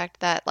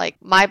contract that like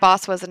my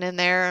boss wasn't in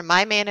there and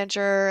my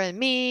manager and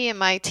me and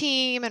my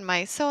team and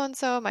my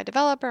so-and-so, my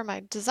developer,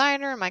 my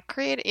designer, my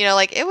creator,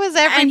 like it was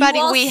everybody and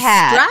you all we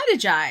had.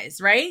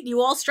 strategize, right?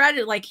 You all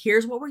strategize, like,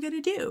 here's what we're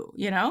going to do,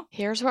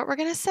 Here's what we're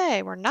going to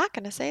say. We're not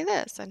going to say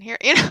this. And here,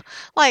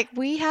 like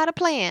we had a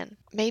plan.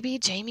 Maybe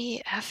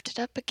Jamie effed it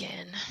up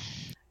again.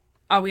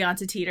 Are we on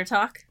to Teeter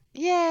talk?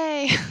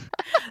 Yay.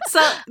 So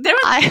there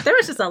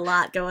was just a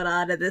lot going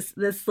on in this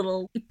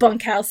little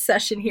bunkhouse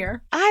session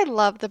here. I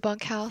love the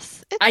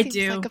bunkhouse. It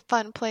seems like a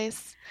fun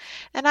place.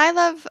 And I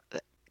love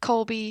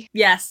Colby.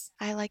 Yes.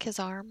 I like his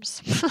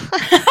arms.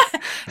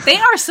 They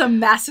are some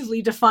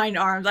massively defined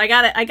arms. I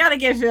gotta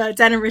give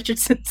Denham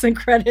Richardson some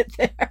credit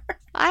there.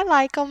 I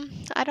like them.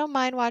 I don't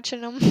mind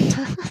watching them.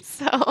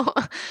 So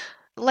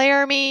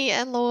Laramie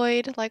and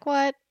Lloyd, like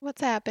what's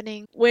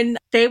happening? When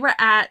they were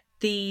at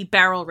the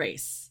barrel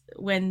race,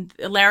 when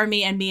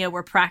Laramie and Mia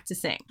were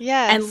practicing.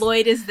 Yes. And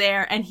Lloyd is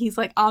there and he's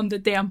like, I'm the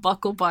damn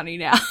buckle bunny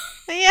now.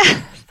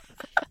 Yeah.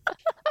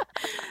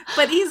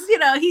 But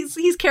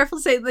he's careful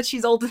to say that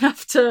she's old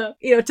enough to,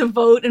 to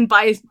vote and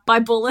buy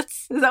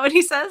bullets. Is that what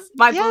he says?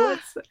 Buy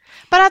bullets?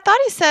 But I thought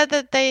he said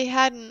that they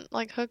hadn't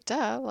like hooked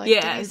up. Like,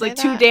 yeah, it's like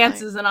 2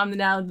 dances and I'm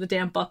now the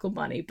damn buckle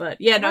bunny.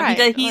 But yeah, no,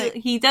 right.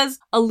 he does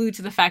allude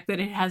to the fact that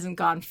it hasn't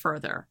gone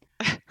further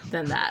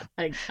than that,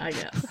 I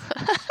guess.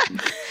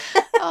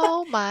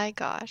 Oh my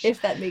gosh.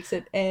 If that makes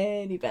it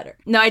any better.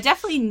 No, I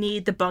definitely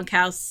need the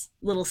bunkhouse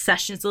little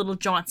sessions, little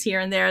jaunts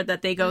here and there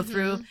that they go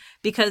through,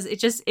 because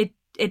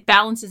it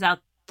balances out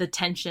the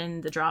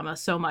tension, the drama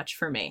so much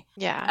for me.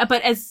 Yeah.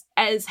 But as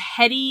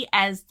heady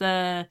as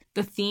the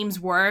themes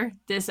were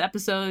this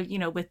episode,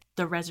 with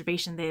the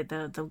reservation,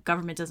 the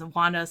government doesn't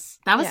want us,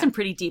 that was some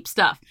pretty deep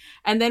stuff.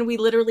 And then we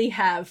literally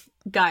have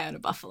Guy on a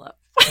buffalo.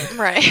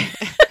 Right.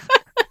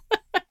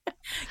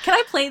 Can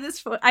I play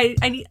this?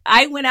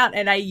 I went out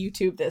and I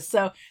YouTubed this.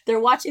 So they're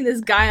watching this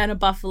Guy on a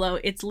buffalo.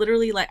 It's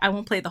literally like, I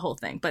won't play the whole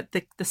thing, but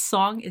the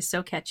song is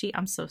so catchy.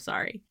 I'm so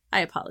sorry. I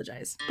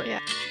apologize. But yeah.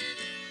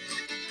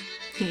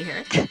 Can you hear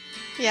it?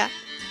 Yeah.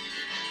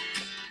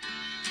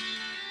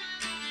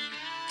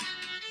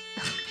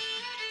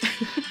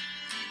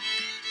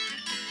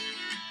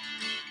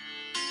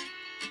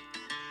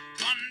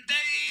 One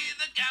day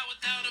the guy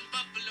without a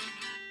buffalo.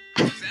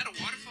 Was that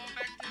a waterfall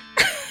back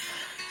there?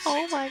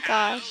 Oh my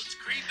gosh.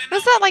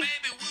 Was that like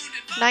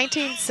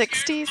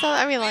 1960s?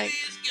 I mean, like...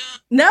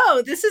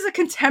 No, this is a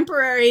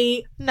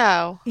contemporary...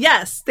 No.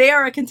 Yes, they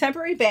are a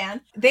contemporary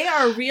band. They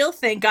are a real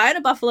thing. Guy in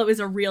a Buffalo is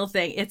a real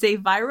thing. It's a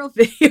viral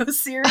video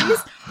series.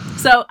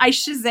 So I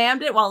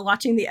Shazammed it while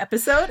watching the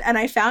episode, and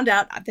I found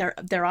out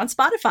they're on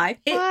Spotify.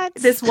 What?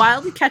 This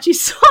wildly catchy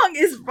song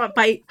is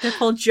they're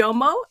called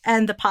Jomo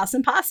and the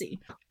Possum Posse.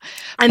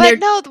 And but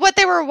no, what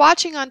they were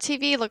watching on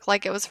TV looked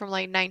like it was from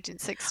like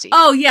 1960.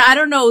 Oh yeah, I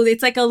don't know.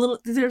 It's like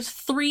there's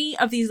 3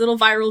 of these little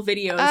viral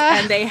videos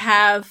and they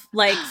have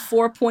like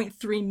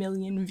 4.3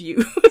 million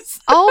views.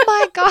 Oh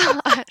my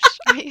gosh.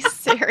 Are you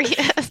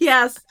serious?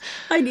 Yes.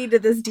 I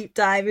needed this deep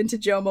dive into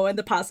Jomo and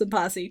the Possum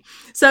Posse.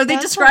 So they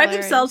describe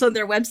themselves on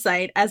their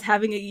website as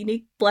having a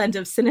unique blend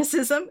of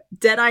cynicism,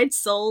 dead-eyed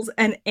souls,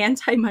 and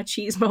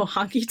anti-machismo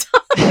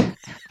honky-tonk.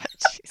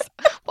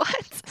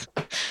 What?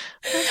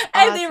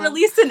 And they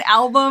released an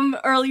album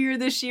earlier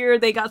this year.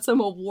 They got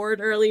some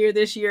award earlier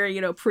this year,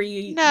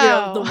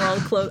 the world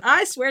closed.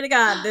 I swear to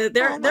God,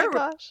 their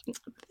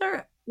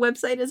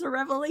website is a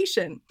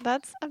revelation.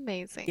 That's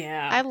amazing.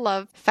 Yeah. I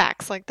love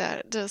facts like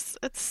that.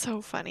 It's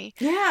so funny.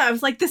 Yeah, I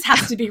was like, this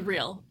has to be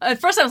real. At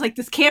first I was like,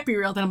 this can't be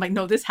real. Then I'm like,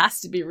 no, this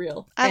has to be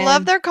real. I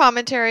love their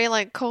commentary.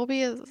 Like,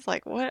 Colby is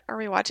like, what are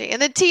we watching?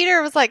 And then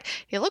Teeter was like,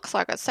 he looks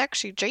like a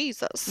sexy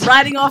Jesus.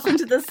 Riding off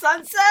into the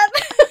sunset.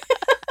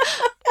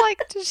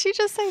 Like, did she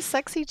just say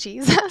sexy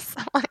Jesus?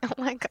 I'm like, oh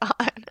my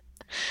God.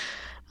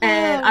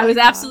 And I was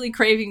absolutely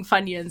craving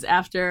Funyuns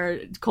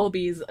after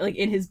Colby's, like,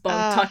 in his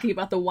bunk talking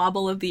about the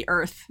wobble of the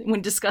earth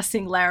when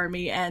discussing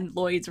Laramie and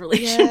Lloyd's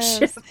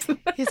relationship. Yes.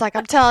 He's like,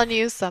 I'm telling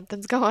you,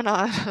 something's going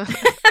on.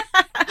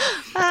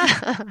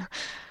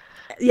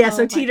 Yeah,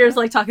 so Teeter's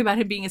like talking about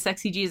him being a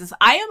sexy Jesus.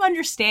 I am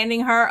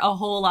understanding her a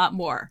whole lot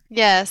more.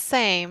 Yeah,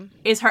 same.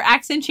 Is her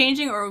accent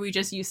changing, or are we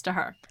just used to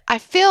her? I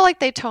feel like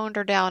they toned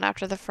her down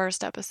after the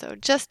first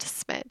episode, just a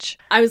smidge.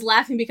 I was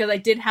laughing because I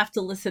did have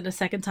to listen a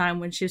second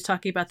time when she was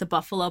talking about the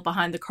buffalo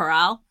behind the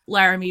corral.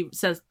 Laramie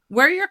says,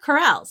 "Where are your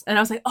corrals?" And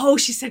I was like, oh,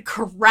 she said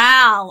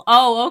corral.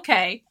 Oh,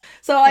 okay.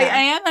 So yeah. I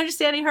am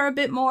understanding her a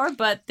bit more,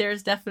 but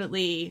there's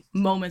definitely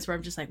moments where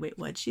I'm just like, wait,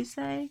 what'd she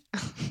say?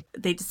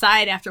 They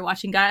decide after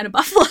watching Guy on a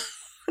Buffalo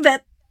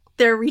that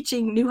they're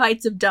reaching new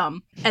heights of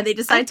dumb, and they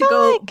decide to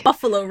go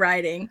buffalo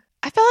riding.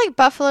 I feel like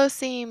buffalo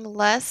seem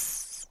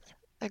less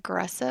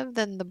aggressive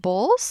than the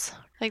bulls.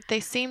 Like, they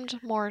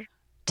seemed more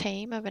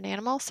tame of an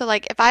animal. So,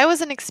 like, if I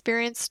was an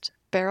experienced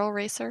barrel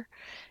racer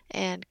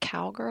and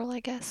cowgirl, I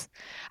guess,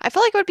 I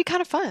feel like it would be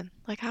kind of fun.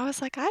 Like, I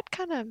was like, I'd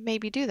kind of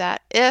maybe do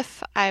that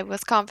if I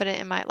was confident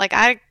in my, like,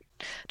 I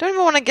don't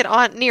even want to get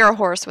on near a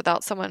horse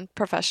without someone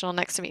professional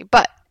next to me.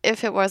 But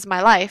if it was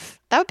my life,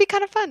 that would be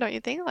kind of fun, don't you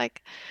think?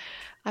 Like,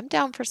 I'm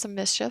down for some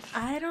mischief.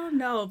 I don't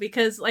know,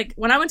 because like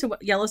when I went to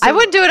Yellowstone, I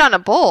wouldn't do it on a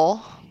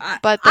bull,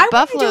 but the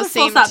buffalo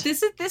seemed.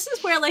 This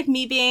is where like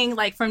me being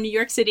like from New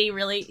York City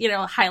really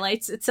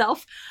highlights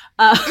itself.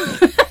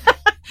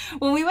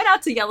 When we went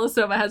out to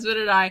Yellowstone, my husband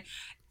and I,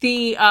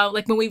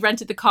 like when we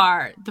rented the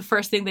car, the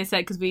first thing they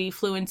said, because we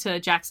flew into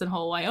Jackson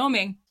Hole,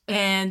 Wyoming.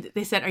 And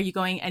they said, are you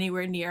going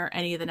anywhere near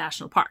any of the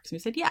national parks? And we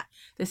said, yeah.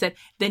 They said,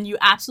 then you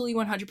absolutely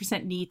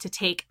 100% need to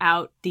take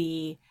out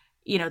the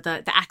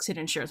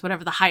accident insurance,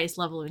 whatever the highest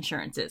level of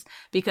insurance is,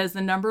 because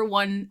the number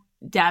one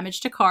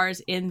damage to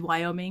cars in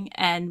Wyoming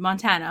and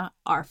Montana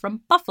are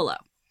from buffalo.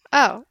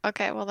 Oh,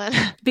 okay. Well then,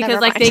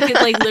 because like they could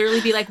like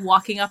literally be like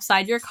walking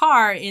upside your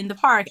car in the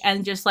park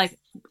and just like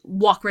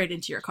walk right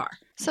into your car.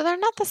 So they're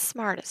not the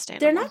smartest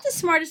animals. They're not the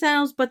smartest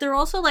animals, but they're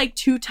also like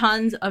 2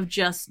 tons of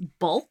just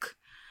bulk.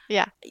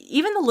 Yeah.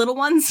 Even the little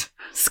ones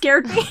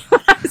scared me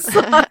when I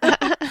saw them.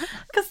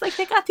 Because like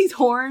they got these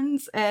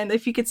horns, and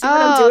if you could see what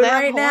I'm doing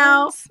right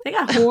now, they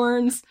got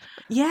horns.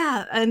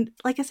 Yeah, and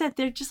like I said,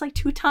 they're just like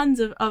 2 tons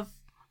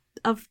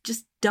of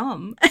just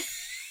dumb.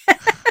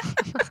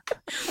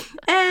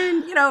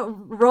 And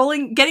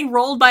getting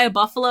rolled by a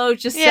buffalo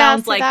just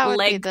sounds like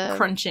leg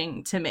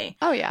crunching to me.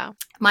 Oh yeah.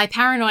 My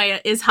paranoia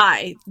is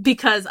high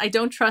because I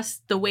don't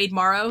trust the Wade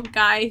Morrow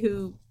guy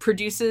who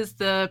produces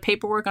the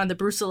paperwork on the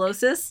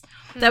brucellosis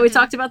that we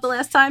talked about the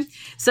last time.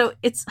 So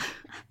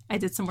I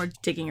did some more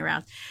digging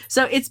around.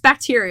 So it's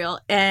bacterial,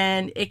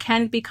 and it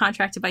can be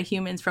contracted by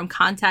humans from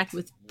contact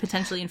with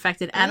potentially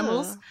infected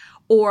animals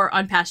or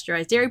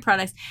unpasteurized dairy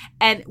products.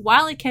 And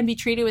while it can be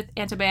treated with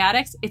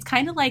antibiotics, it's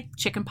kind of like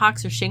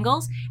chickenpox or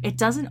shingles. It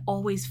doesn't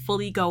always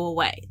fully go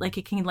away. Like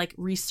it can like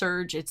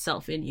resurge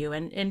itself in you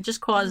and just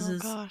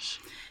causes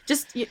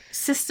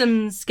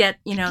systems get,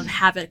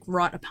 havoc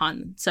wrought upon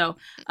them. So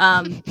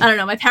I don't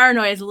know. My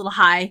paranoia is a little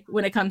high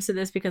when it comes to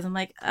this because I'm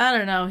like, I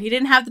don't know. He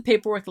didn't have the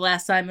paperwork the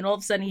last time, and all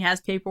of a sudden he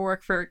has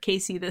paperwork for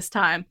Casey this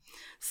time.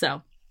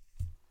 So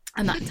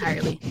I'm not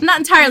entirely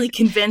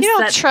convinced. You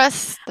don't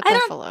trust the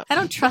buffalo. I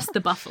don't trust the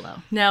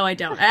buffalo. No, I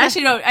don't. I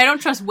actually don't. I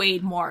don't trust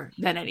Wade more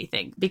than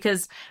anything,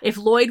 because if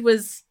Lloyd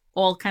was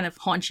all kind of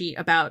haunchy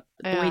about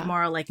Wade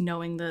Morrow, like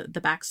knowing the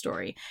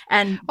backstory,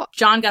 and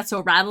John got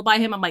so rattled by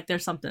him, I'm like,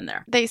 there's something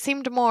there. They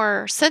seemed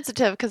more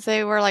sensitive because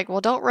they were like,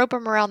 well, don't rope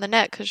him around the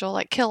neck because you'll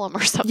like kill him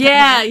or something.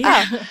 Yeah,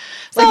 yeah. Oh.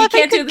 So like,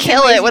 if you could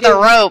kill it with a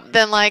rope,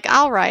 then like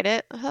I'll ride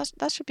it.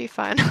 That should be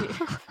fun.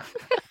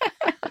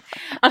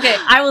 Okay,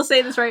 I will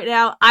say this right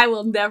now. I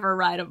will never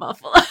ride a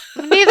buffalo.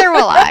 Neither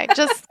will I.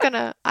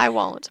 I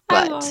won't.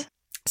 But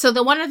So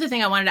the one other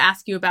thing I wanted to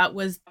ask you about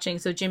was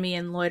so Jimmy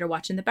and Lloyd are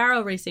watching the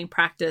barrel racing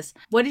practice.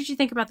 What did you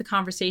think about the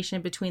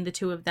conversation between the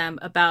two of them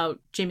about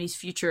Jimmy's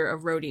future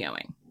of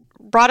rodeoing?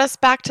 Brought us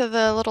back to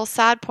the little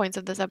sad points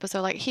of this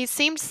episode. Like, he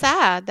seemed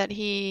sad that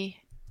he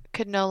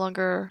could no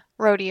longer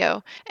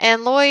rodeo.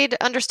 And Lloyd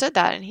understood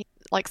that, and he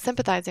like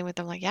sympathizing with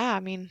them, like, yeah, I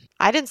mean,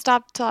 I didn't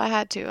stop till I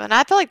had to. And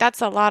I feel like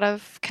that's a lot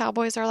of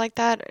cowboys are like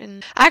that.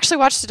 And I actually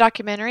watched a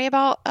documentary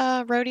about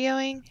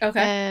rodeoing. Okay.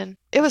 And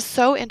it was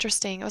so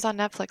interesting. It was on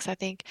Netflix, I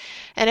think.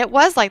 And it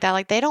was like that.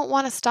 Like, they don't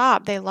want to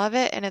stop. They love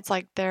it. And it's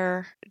like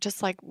they're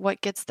just like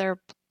what gets their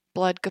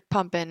blood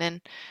pumping.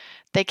 And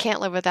they can't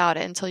live without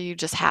it until you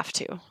just have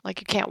to.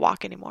 Like, you can't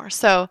walk anymore.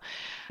 So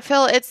I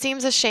feel it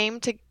seems a shame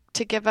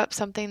to give up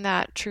something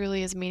that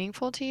truly is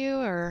meaningful to you,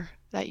 or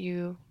that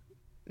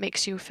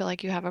makes you feel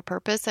like you have a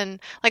purpose. And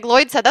like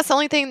Lloyd said, that's the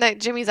only thing that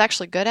Jimmy's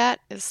actually good at,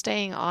 is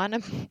staying on a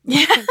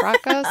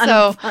Bronco.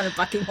 So on a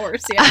bucking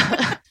horse,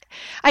 yeah.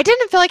 I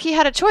didn't feel like he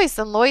had a choice.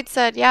 And Lloyd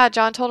said, yeah,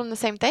 John told him the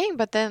same thing,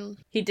 but then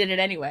he did it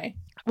anyway.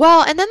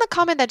 Well, and then the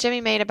comment that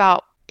Jimmy made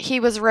about he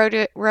was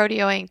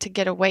rodeoing to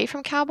get away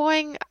from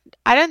cowboying,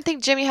 I didn't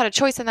think Jimmy had a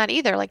choice in that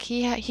either. Like,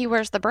 he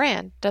wears the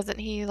brand. Doesn't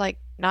he, like,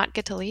 not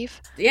get to leave?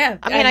 Yeah.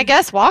 I mean, I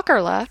guess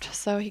Walker left,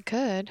 so he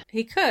could.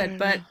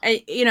 But,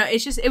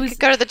 it's just, it was...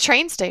 Go to the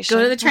train station.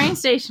 Go to the train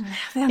station.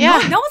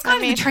 Yeah. No one's gone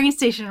to the train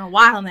station in a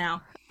while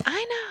now.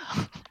 I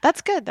know.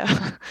 That's good, though.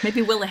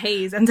 Maybe Willa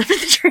Hayes ends up at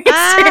the train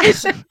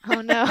station.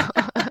 Oh, no.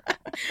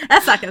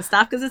 That's not going to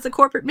stop because it's a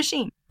corporate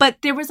machine. But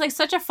there was like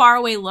such a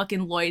faraway look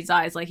in Lloyd's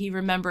eyes. Like, he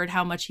remembered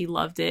how much he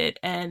loved it.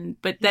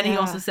 But then he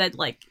also said,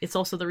 like, it's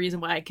also the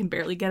reason why I can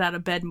barely get out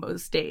of bed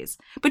most days.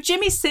 But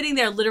Jimmy's sitting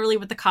there literally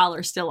with the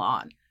collar still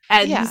on.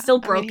 And he's still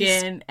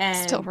broken and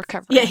still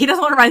recovering. Yeah, he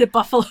doesn't want to ride a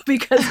buffalo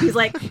because he's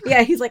like,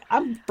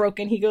 I'm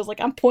broken. He goes like,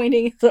 I'm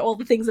pointing to all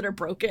the things that are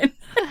broken.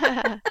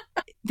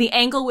 The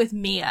angle with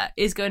Mia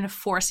is going to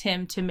force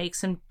him to make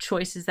some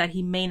choices that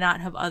he may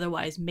not have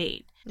otherwise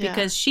made,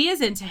 because she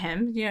is into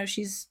him. You know,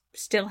 she's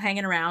still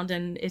hanging around,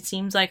 and it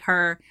seems like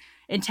her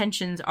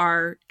intentions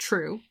are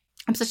true.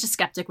 I'm such a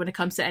skeptic when it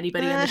comes to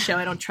anybody on the show.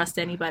 I don't trust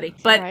anybody.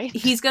 But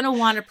he's going to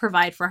want to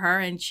provide for her,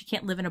 and she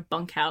can't live in a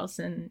bunkhouse,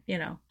 and,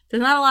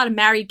 there's not a lot of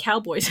married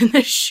cowboys in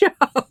this show.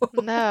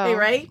 No.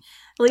 Right?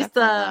 At least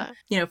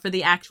Definitely not. for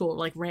the actual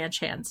like ranch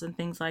hands and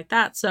things like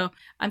that. So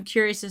I'm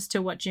curious as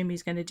to what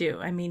Jimmy's going to do.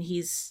 I mean,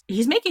 he's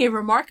making a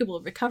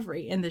remarkable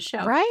recovery in the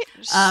show. Right?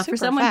 For Super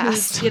someone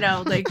fast. who's,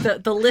 like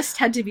the list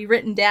had to be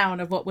written down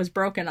of what was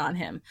broken on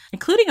him,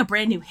 including a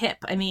brand new hip.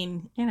 I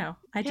mean,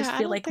 I just Yeah, I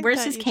feel don't like, think where's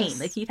that his you cane?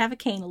 just- Like, he'd have a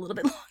cane a little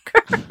bit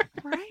longer.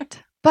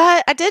 Right.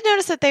 But I did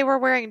notice that they were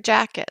wearing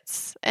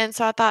jackets. And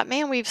so I thought,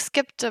 man, we've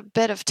skipped a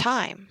bit of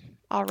time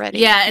already.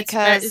 Yeah,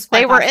 because it's quite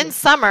they were possible. in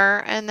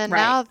summer. And then Right.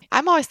 now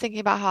I'm always thinking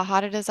about how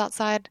hot it is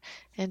outside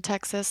in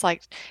Texas.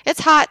 Like, it's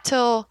hot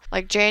till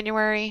like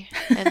January.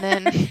 And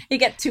then You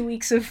get 2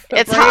 weeks of a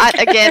it's break. hot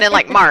again in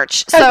like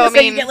March. I was So, gonna I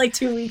say, you mean, get like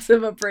 2 weeks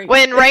of a break.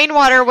 when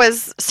Rainwater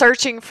was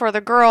searching for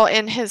the girl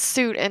in his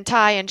suit and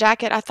tie and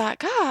jacket, I thought,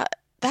 God,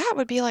 that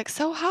would be like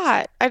so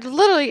hot. I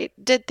literally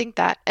did think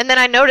that. And then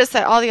I noticed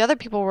that all the other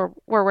people were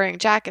wearing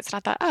jackets, and I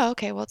thought, oh,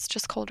 okay, well, it's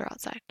just colder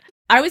outside.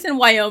 I was in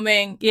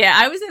Wyoming. Yeah,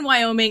 I was in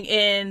Wyoming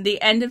in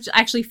the end of...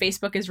 Actually,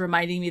 Facebook is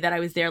reminding me that I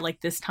was there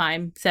like this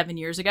time 7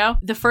 years ago.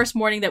 The first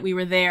morning that we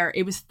were there,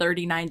 it was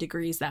 39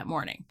 degrees that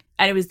morning.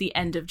 And it was the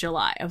end of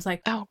July. I was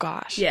like, Oh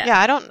gosh. Yeah. Yeah,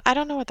 I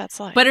don't know what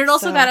that's like. but it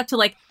also so- got up to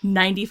like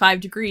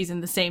 95 degrees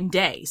in the same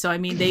day. So, I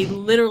mean, they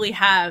literally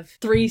have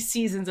 3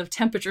 seasons of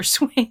temperature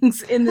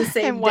swings in the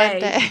same in one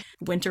day.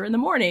 Winter in the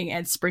morning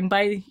and spring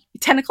by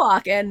 10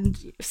 o'clock and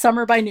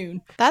summer by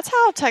noon. That's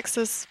how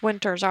Texas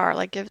winters are.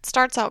 Like, if it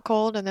starts out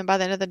cold, and then by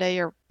the end of the day,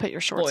 you're put your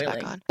shorts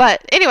Boiling. back on.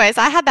 But anyways,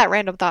 I had that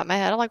random thought in my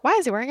head. I'm like, why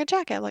is he wearing a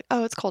jacket? I'm like,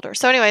 oh, it's colder.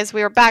 So anyways,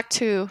 we were back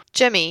to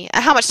Jimmy.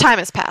 How much time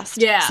has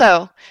passed? Yeah.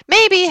 So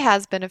maybe it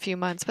has been a few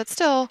months, but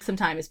still. Some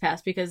time has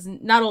passed because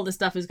not all this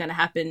stuff is going to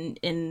happen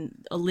in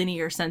a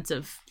linear sense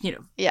of,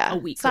 Yeah. a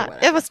week It's or not,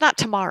 whatever. it was not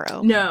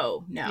tomorrow.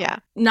 No. Yeah.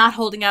 Not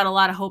holding out a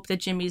lot of hope that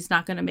Jimmy's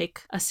not going to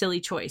make a silly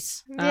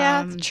choice.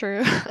 Yeah,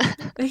 true.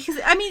 Because,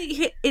 I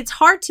mean, it's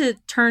hard to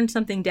turn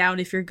something down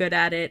if you're good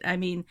at it. I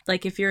mean,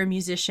 like if you're a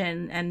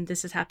musician, and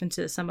this has happened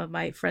to some of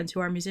my friends who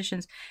are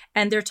musicians,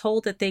 and they're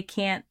told that they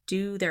can't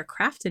do their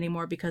craft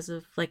anymore because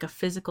of like a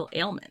physical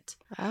ailment,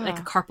 like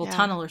a carpal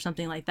tunnel or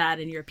something like that,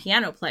 and you're a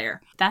piano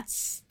player.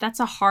 That's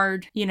a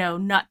hard,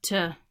 nut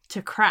to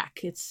crack.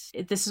 This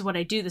is what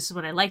I do. This is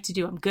what I like to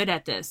do. I'm good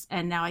at this.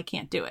 And now I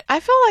can't do it. I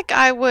feel like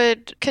I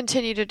would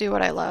continue to do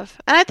what I love.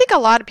 And I think a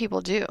lot of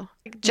people do.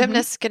 Like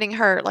gymnasts getting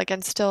hurt, like,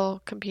 and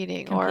still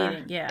competing.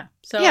 Yeah.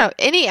 So,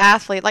 Any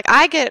athlete. Like,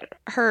 I get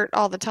hurt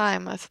all the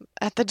time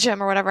at the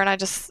gym or whatever, and I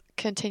just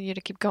continue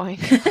to keep going.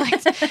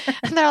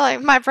 And they're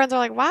like, my friends are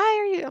like, why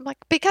are you? I'm like,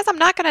 because I'm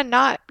not going to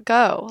not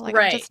go. Like,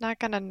 Right. I'm just not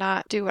going to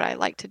not do what I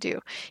like to do.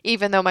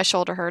 Even though my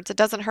shoulder hurts, it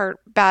doesn't hurt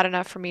bad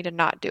enough for me to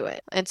not do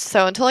it. And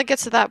so until it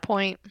gets to that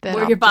point, then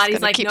where I'm your just body's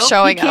gonna like, keep nope,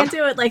 showing you can't up.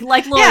 do it. Like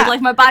Lord, Yeah,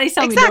 like my body's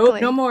telling me, exactly.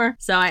 nope, no more.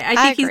 So I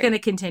think he's agree. going to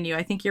continue.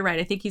 I think you're right.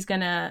 I think he's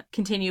going to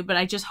continue, but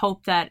I just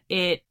hope that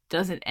it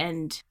doesn't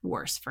end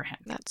worse for him.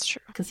 That's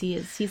true. Because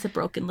he's a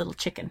broken little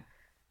chicken.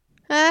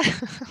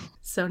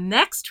 So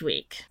next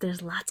week,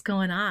 there's lots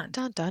going on.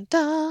 Dun, dun,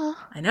 dun.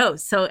 I know.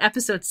 So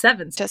episode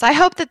 7. Just, I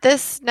hope that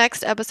this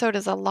next episode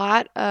is a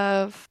lot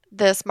of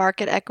this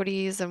market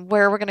equities and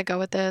where we're going to go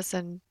with this.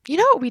 And you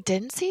know what we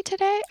didn't see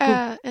today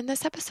in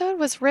this episode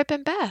was Rip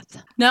and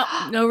Beth.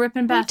 No Rip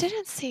and Beth. We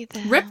didn't see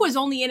them. Rip was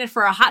only in it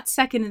for a hot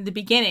second in the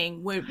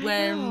beginning with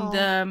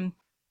Sad.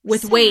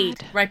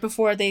 Wade, right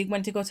before they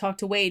went to go talk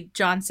to Wade.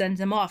 John sends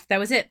him off. That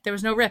was it. There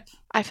was no Rip.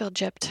 I feel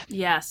gypped.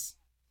 Yes.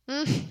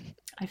 Mm.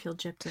 I feel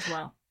gypped as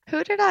well.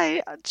 Who did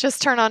I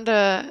just turn on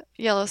to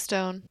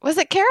Yellowstone? Was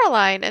it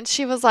Caroline? And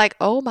she was like,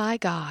 oh my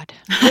God.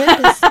 Rip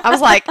is... I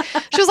was like,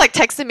 she was like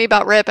texting me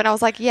about Rip. And I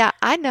was like, yeah,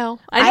 I know.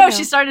 I know.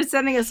 She started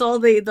sending us all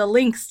the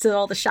links to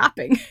all the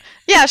shopping.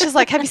 Yeah, she's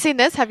like, have you seen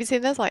this? Have you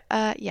seen this? Like,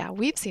 yeah,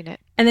 we've seen it.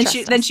 And then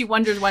Trust she us.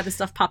 wonders why the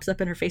stuff pops up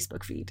in her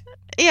Facebook feed.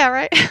 Yeah,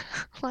 right.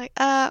 Like,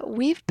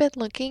 we've been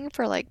looking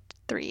for like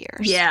 3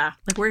 years. Yeah.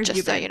 Like, where have Just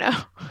you so been? you know.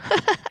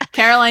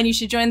 Caroline, you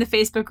should join the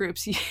Facebook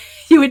groups.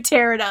 You would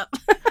tear it up.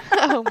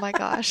 Oh my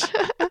gosh.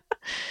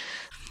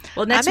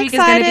 Well, next I'm week is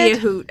going to be a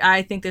excited. hoot.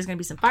 I think there's going to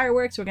be some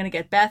fireworks. We're going to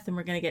get Beth and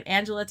we're going to get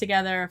Angela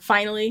together.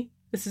 Finally.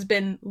 This has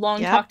been long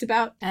Yep. talked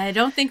about. And I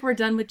don't think we're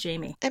done with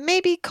Jamie. And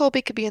maybe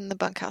Colby could be in the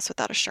bunkhouse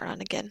without a shirt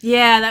on again.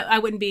 Yeah, I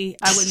wouldn't be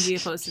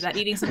opposed to that.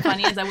 Eating some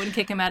Funyuns, I wouldn't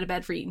kick him out of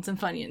bed for eating some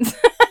Funyuns.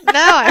 No,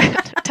 I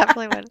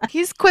definitely would.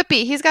 He's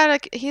quippy. He's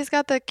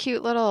got the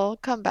cute little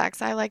comebacks.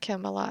 I like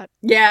him a lot.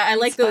 Yeah, I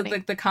like It's funny.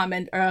 the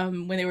comment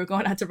when they were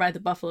going out to ride the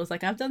buffaloes.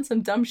 Like, I've done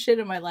some dumb shit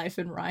in my life,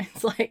 and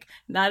Ryan's like,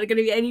 not going to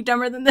be any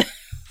dumber than this.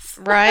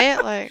 Right?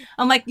 Like,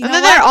 I'm like, you and know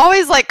then what? they're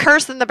always like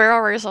cursing the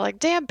barrel racer, like,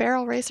 damn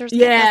barrel racers get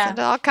Yeah. us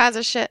into all kinds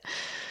of shit.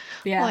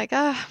 Yeah, Like,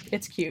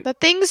 it's cute. the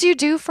things you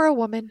do for a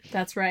woman.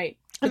 That's right.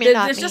 I But mean,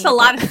 not there's me, just a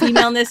lot but- of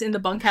femaleness in the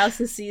bunkhouse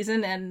this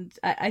season, and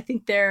I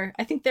think they're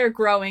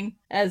growing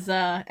as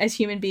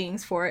human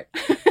beings for it.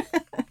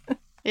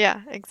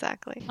 Yeah,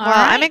 exactly. All Well,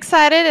 I'm right.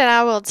 excited, and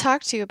I will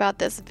talk to you about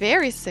this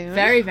very soon.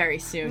 Very, very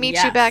soon. Meet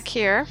yes. you back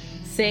here.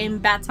 Same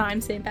bat time,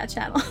 same bat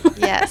channel.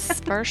 Yes,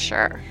 for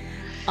sure.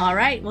 All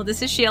right. Well,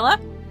 this is Sheila.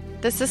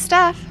 This is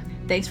Steph.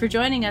 Thanks for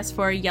joining us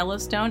for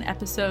Yellowstone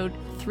episode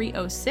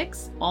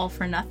 306, All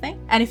for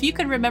Nothing. And if you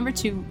could remember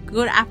to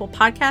go to Apple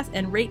Podcasts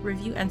and rate,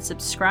 review, and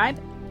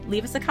subscribe,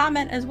 leave us a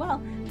comment as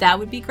well. That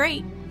would be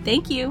great.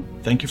 Thank you.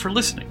 Thank you for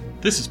listening.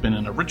 This has been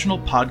an original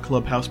Pod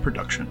Clubhouse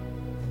production.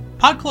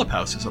 Pod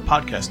Clubhouse is a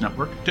podcast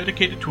network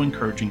dedicated to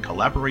encouraging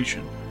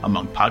collaboration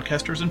among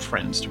podcasters and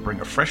friends to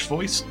bring a fresh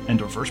voice and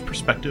diverse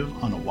perspective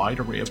on a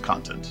wide array of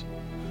content.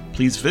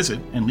 Please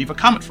visit and leave a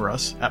comment for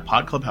us at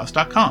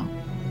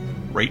podclubhouse.com.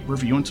 Rate,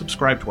 review, and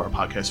subscribe to our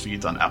podcast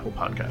feeds on Apple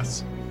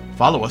Podcasts.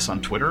 Follow us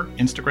on Twitter,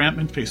 Instagram,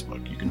 and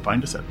Facebook. You can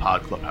find us at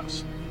Pod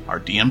Clubhouse. Our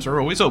DMs are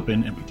always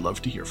open, and we'd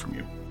love to hear from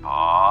you.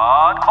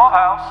 Pod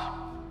Clubhouse.